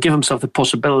and give himself the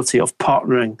possibility of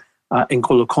partnering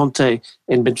N'Golo Conte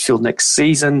in midfield next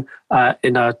season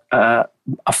in a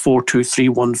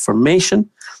 4-2-3-1 formation.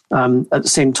 At the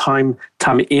same time,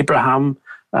 Tammy Abraham,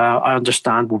 I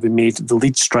understand, will be made the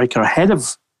lead striker ahead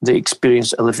of the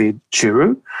experienced Olivier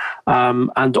Giroud.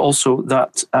 And also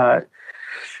that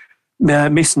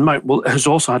Mason Mount, who's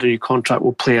also had a new contract,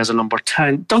 will play as a number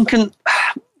 10. Duncan,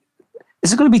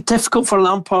 is it going to be difficult for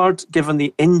Lampard, given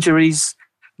the injuries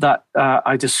that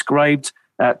I described,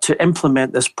 to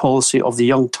implement this policy of the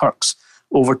young Turks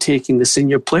overtaking the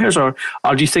senior players? Or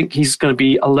do you think he's going to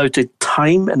be allowed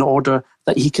time in order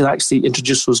that he can actually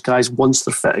introduce those guys once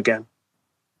they're fit again?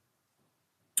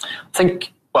 I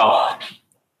think, well,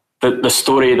 the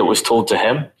story that was told to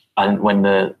him and when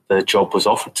the job was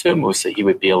offered to him was that he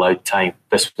would be allowed time.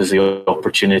 This was the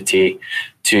opportunity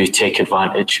to take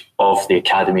advantage of the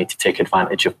academy, to take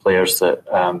advantage of players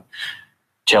that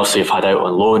Chelsea have had out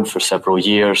on loan for several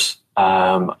years,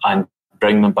 and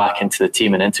bring them back into the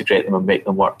team and integrate them and make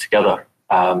them work together.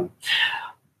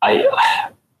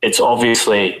 It's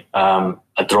obviously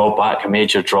a drawback, a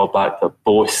major drawback, that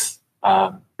both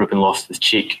Ruben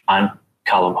Loftus-Cheek and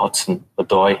Callum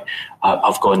Hudson-Odoi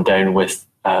have gone down with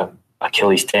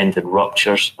Achilles tendon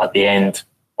ruptures at the end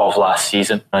of last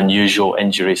season. Unusual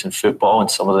injuries in football,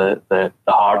 and some of the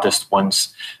hardest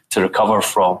ones to recover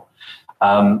from.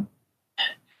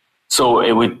 So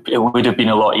it would have been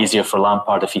a lot easier for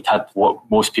Lampard if he'd had what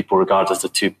most people regard as the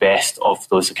two best of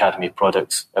those academy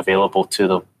products available to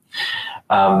them.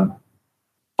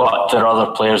 But there are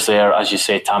other players there, as you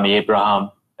say. Tammy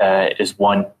Abraham is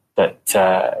one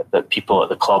that people at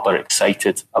the club are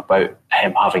excited about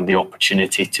him having the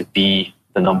opportunity to be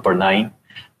the number 9,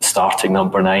 the starting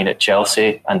number 9 at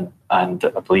Chelsea, and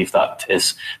I believe that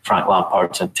is Frank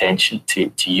Lampard's intention,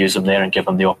 to use him there and give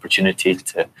him the opportunity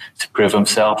to prove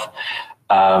himself.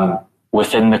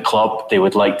 Within the club, they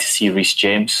would like to see Reece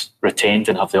James retained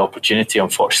and have the opportunity.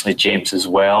 Unfortunately, James as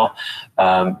well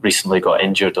recently got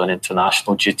injured on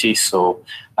international duty, so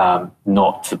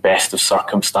not the best of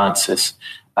circumstances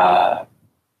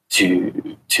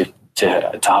to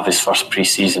have his first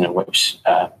pre-season in which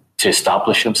to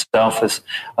establish himself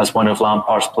as one of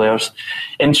Lampard's players.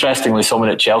 Interestingly, someone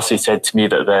at Chelsea said to me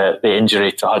that the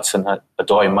injury to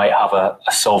Hudson-Odoi might have a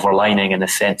silver lining, in the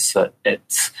sense that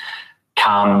it's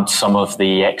calmed some of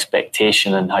the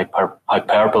expectation and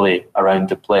hyperbole around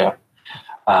the player,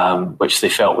 which they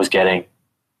felt was getting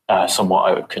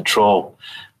somewhat out of control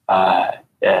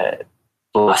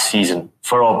last season,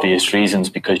 for obvious reasons,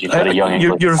 because you've got a young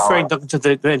English You're referring to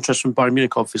the interest from Bayern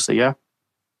Munich, obviously, yeah?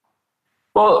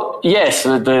 Well, yes,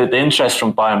 the interest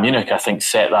from Bayern Munich, I think,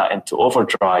 set that into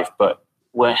overdrive. But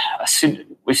we've seen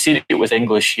it with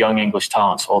young English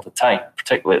talents all the time,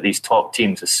 particularly at these top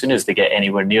teams. As soon as they get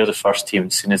anywhere near the first team,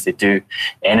 as soon as they do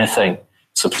anything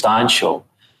substantial,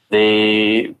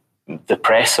 the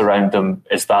press around them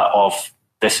is that of,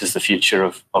 this is the future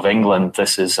of England.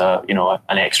 This is an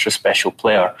extra special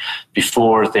player,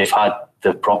 before they've had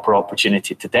the proper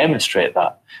opportunity to demonstrate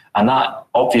that. And that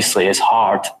obviously is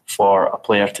hard for a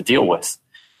player to deal with,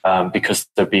 because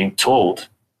they're being told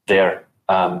they're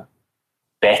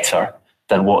better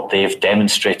than what they've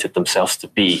demonstrated themselves to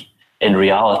be in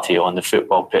reality on the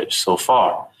football pitch so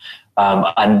far.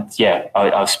 I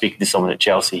was speaking to someone at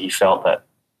Chelsea. He felt that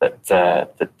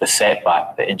the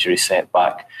setback, the injury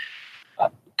setback,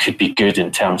 could be good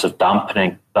in terms of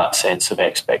dampening that sense of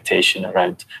expectation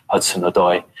around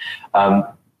Hudson-Odoi.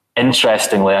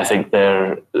 Interestingly, I think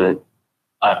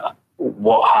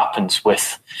what happens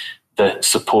with the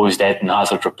supposed Eden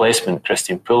Hazard replacement,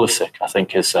 Christian Pulisic, I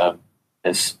think is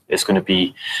going to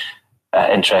be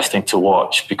interesting to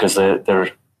watch, because there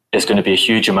is going to be a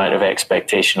huge amount of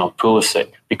expectation on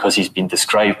Pulisic, because he's been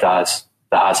described as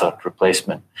the Hazard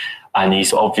replacement, and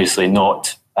he's obviously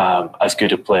not as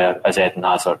good a player as Eden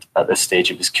Hazard at this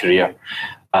stage of his career.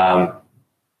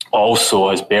 Also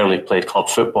has barely played club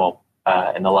football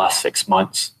in the last 6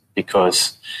 months,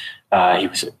 because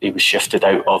he was shifted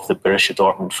out of the Borussia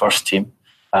Dortmund first team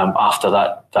after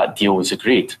that deal was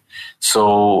agreed.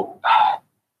 So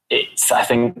it's, I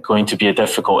think, going to be a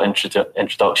difficult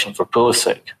introduction for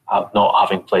Pulisic, not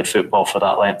having played football for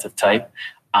that length of time,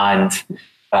 and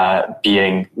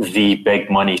being the big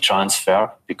money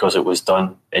transfer, because it was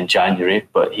done in January,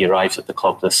 but he arrives at the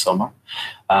club this summer,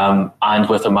 and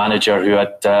with a manager who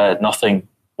had nothing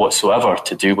whatsoever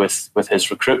to do with his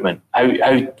recruitment.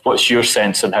 What's your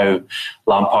sense on how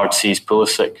Lampard sees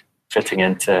Pulisic fitting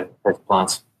into his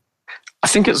plans? I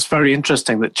think it's very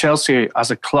interesting that Chelsea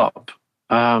as a club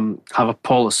have a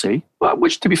policy,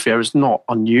 which, to be fair, is not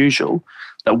unusual,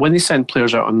 that when they send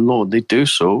players out on loan, they do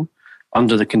so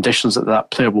under the conditions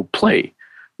that player will play.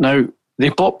 Now, they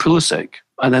bought Pulisic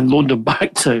and then loaned him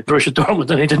back to Borussia Dortmund,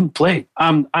 and he didn't play.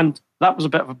 And that was a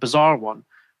bit of a bizarre one.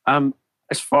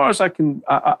 As far as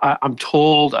I'm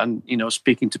told, and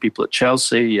speaking to people at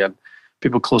Chelsea and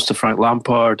people close to Frank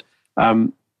Lampard,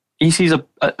 he sees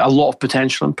a lot of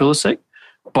potential in Pulisic,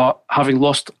 but having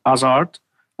lost Hazard,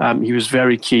 he was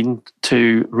very keen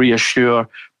to reassure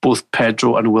both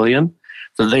Pedro and Willian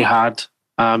that they had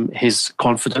his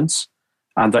confidence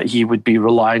and that he would be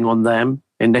relying on them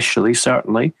initially,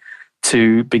 certainly,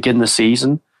 to begin the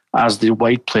season as the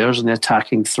wide players in the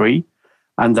attacking three,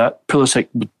 and that Pulisic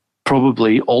would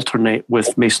probably alternate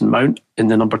with Mason Mount in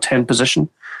the number 10 position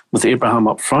with Abraham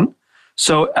up front.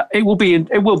 So it will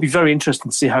be very interesting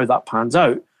to see how that pans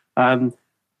out.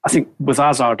 I think with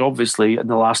Hazard, obviously, in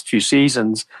the last few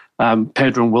seasons,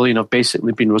 Pedro and Willian have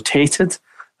basically been rotated,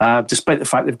 despite the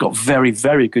fact they've got very,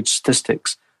 very good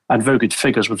statistics and very good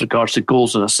figures with regards to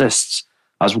goals and assists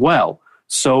as well.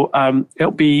 So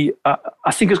it'll be,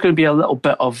 I think it's going to be a little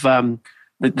bit of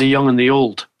the young and the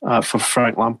old for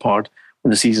Frank Lampard when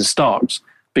the season starts,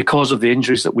 because of the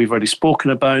injuries that we've already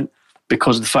spoken about,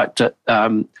 because of the fact that,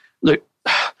 look,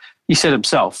 he said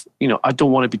himself, I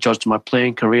don't want to be judged on my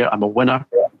playing career. I'm a winner.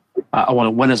 I want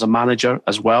to win as a manager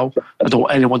as well. I don't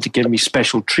want anyone to give me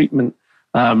special treatment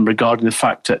regarding the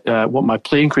fact that what my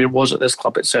playing career was at this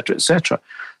club, etc., etc.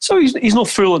 So he's not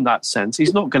fool in that sense.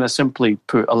 He's not going to simply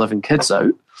put 11 kids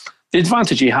out. The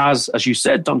advantage he has, as you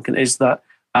said, Duncan, is that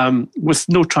with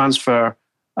no transfer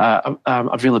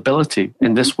availability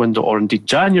in this window or indeed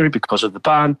January because of the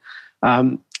ban,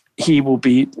 he will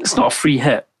be, it's not a free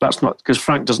hit. That's not, because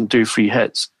Frank doesn't do free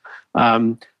hits.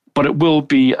 But it will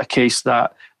be a case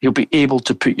that he'll be able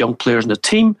to put young players in the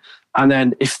team, and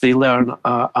then if they learn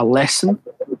a lesson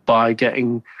by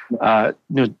getting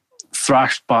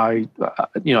thrashed by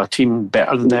a team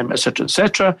better than them,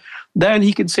 etc., then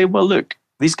he can say, well, look,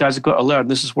 these guys have got to learn.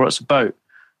 This is what it's about.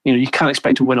 You can't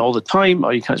expect to win all the time,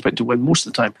 or you can't expect to win most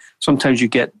of the time. Sometimes you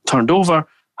get turned over,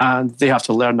 and they have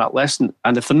to learn that lesson.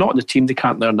 And if they're not in the team, they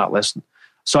can't learn that lesson.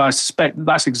 So I suspect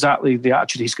that's exactly the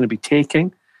attitude he's going to be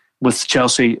taking with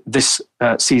Chelsea this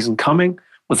season coming,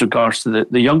 with regards to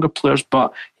the younger players.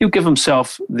 But he'll give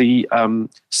himself the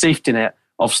safety net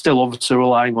of still obviously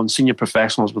relying on senior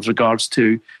professionals with regards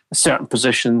to certain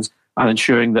positions and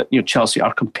ensuring that Chelsea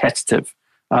are competitive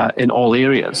in all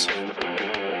areas.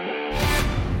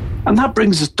 And that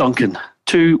brings us, Duncan,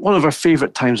 to one of our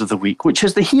favourite times of the week, which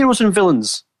is the Heroes and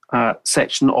Villains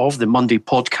section of the Monday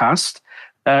podcast.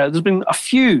 There's been a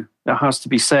few, that has to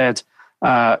be said,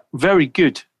 very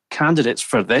good candidates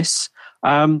for this.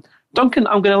 Duncan,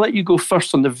 I'm going to let you go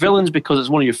first on the villains because it's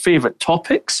one of your favourite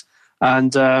topics.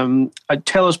 And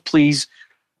tell us, please,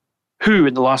 who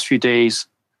in the last few days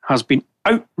has been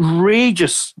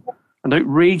outrageous and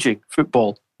outraging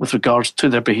football with regards to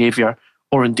their behaviour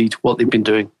or indeed what they've been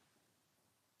doing.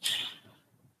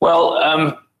 Well,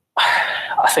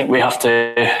 I think we have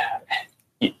to...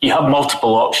 You have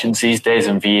multiple options these days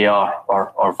in VAR,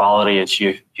 or Valerie, as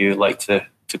you like to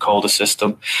call the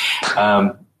system.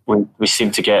 We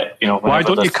seem to get, why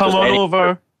don't you come on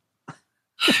over?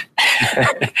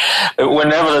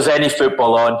 Whenever there's any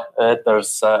football on,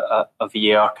 there's a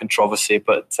VAR controversy.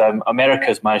 But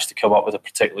America's managed to come up with a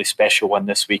particularly special one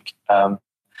this week,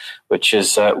 which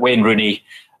is Wayne Rooney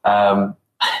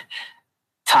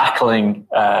tackling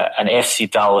an FC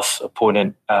Dallas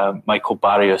opponent, Michael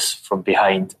Barrios, from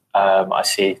behind. I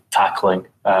say tackling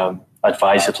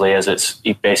advisedly, as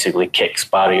he basically kicks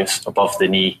Barrios above the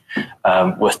knee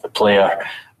with the player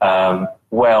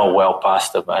well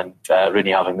past him, and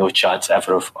Rooney having no chance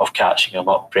ever of catching him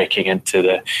up, breaking into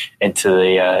the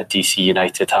DC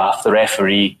United half. The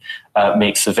referee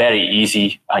makes the very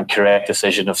easy and correct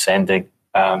decision of sending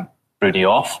Rooney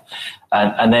off,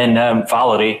 and then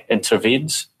Valerie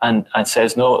intervenes and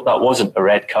says, no, that wasn't a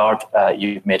red card.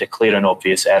 You've made a clear and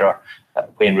obvious error.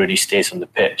 Wayne Rooney stays on the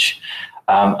pitch.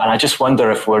 And I just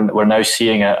wonder if we're now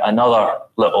seeing another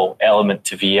little element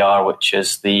to VAR, which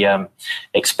is the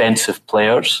expensive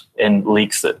players in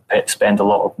leagues that spend a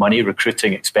lot of money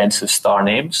recruiting expensive star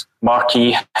names,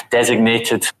 marquee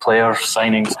designated player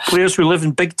signings. Players who live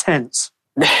in big tents,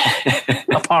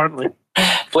 apparently.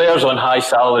 Players on high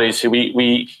salaries who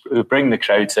who bring the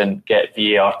crowds in, get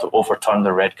VAR to overturn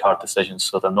their red card decisions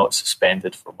so they're not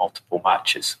suspended for multiple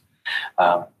matches.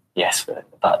 Yes,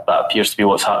 that appears to be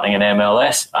what's happening in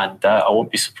MLS, and I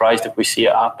won't be surprised if we see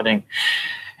it happening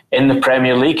in the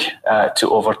Premier League to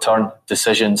overturn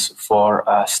decisions for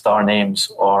star names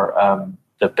or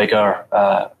the bigger,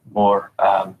 more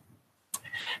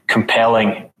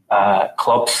compelling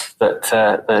clubs that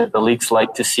the leagues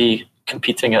like to see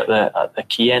competing at the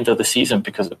key end of the season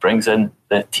because it brings in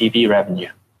the TV revenue.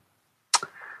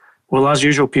 Well, as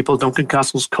usual, people, Duncan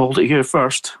Castles called it here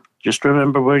first. Just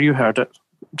remember where you heard it.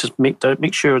 Just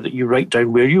make sure that you write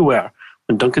down where you were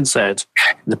when Duncan said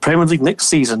the Premier League next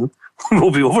season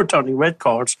will be overturning red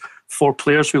cards for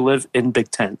players who live in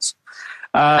big tents.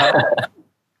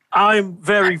 I'm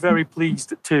very, very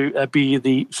pleased to be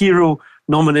the hero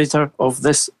nominator of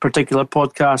this particular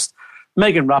podcast.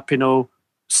 Megan Rapinoe,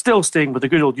 still staying with the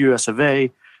good old US of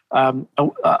A,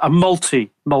 a multi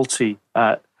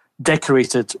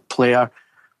decorated player,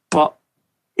 but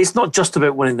it's not just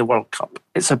about winning the World Cup.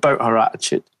 It's about her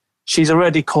attitude. She's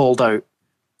already called out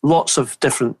lots of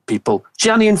different people.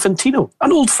 Gianni Infantino,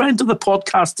 an old friend of the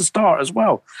podcast to start as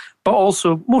well, but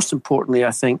also, most importantly,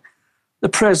 I think, the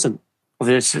President of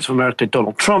the United States of America,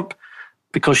 Donald Trump,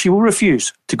 because she will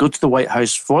refuse to go to the White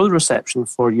House for the reception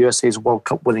for USA's World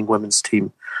Cup winning women's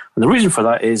team. And the reason for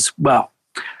that is, well,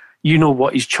 you know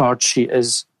what his charge sheet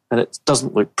is, and it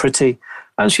doesn't look pretty.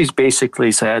 And she's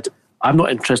basically said, I'm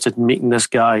not interested in meeting this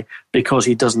guy because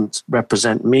he doesn't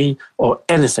represent me or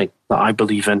anything that I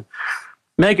believe in.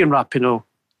 Megan Rapinoe,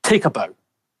 take a bow.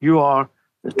 You are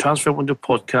the Transfer Window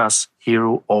Podcast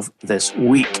hero of this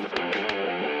week.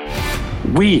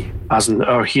 We, as in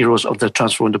our heroes of the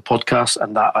Transfer Window Podcast,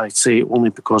 and that I say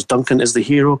only because Duncan is the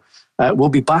hero, will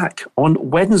be back on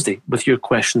Wednesday with your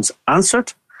questions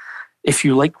answered. If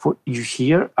you like what you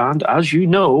hear, and as you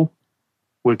know,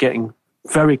 we're getting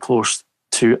very close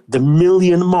to the 1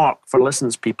 million mark for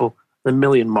listeners, people. The 1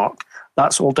 million mark.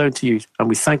 That's all down to you, and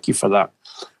we thank you for that.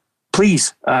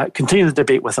 Please continue the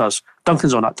debate with us.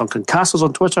 Duncan's on at Duncan Castles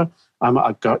on Twitter. I'm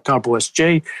at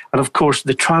GarboSJ. And of course,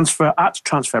 the Transfer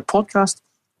Podcast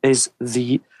is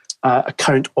the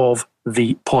account of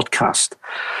the podcast.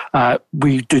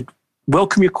 We did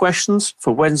welcome your questions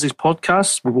for Wednesday's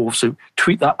podcast. We will also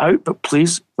tweet that out. But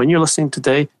please, when you're listening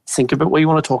today, think about what you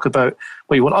want to talk about,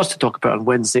 what you want us to talk about on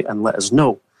Wednesday, and let us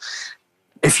know.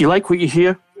 If you like what you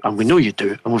hear, and we know you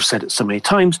do, and we've said it so many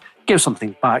times, give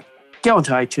something back. Get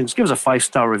onto iTunes, give us a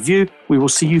 5-star review. We will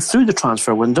see you through the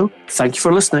transfer window. Thank you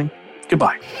for listening.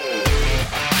 Goodbye.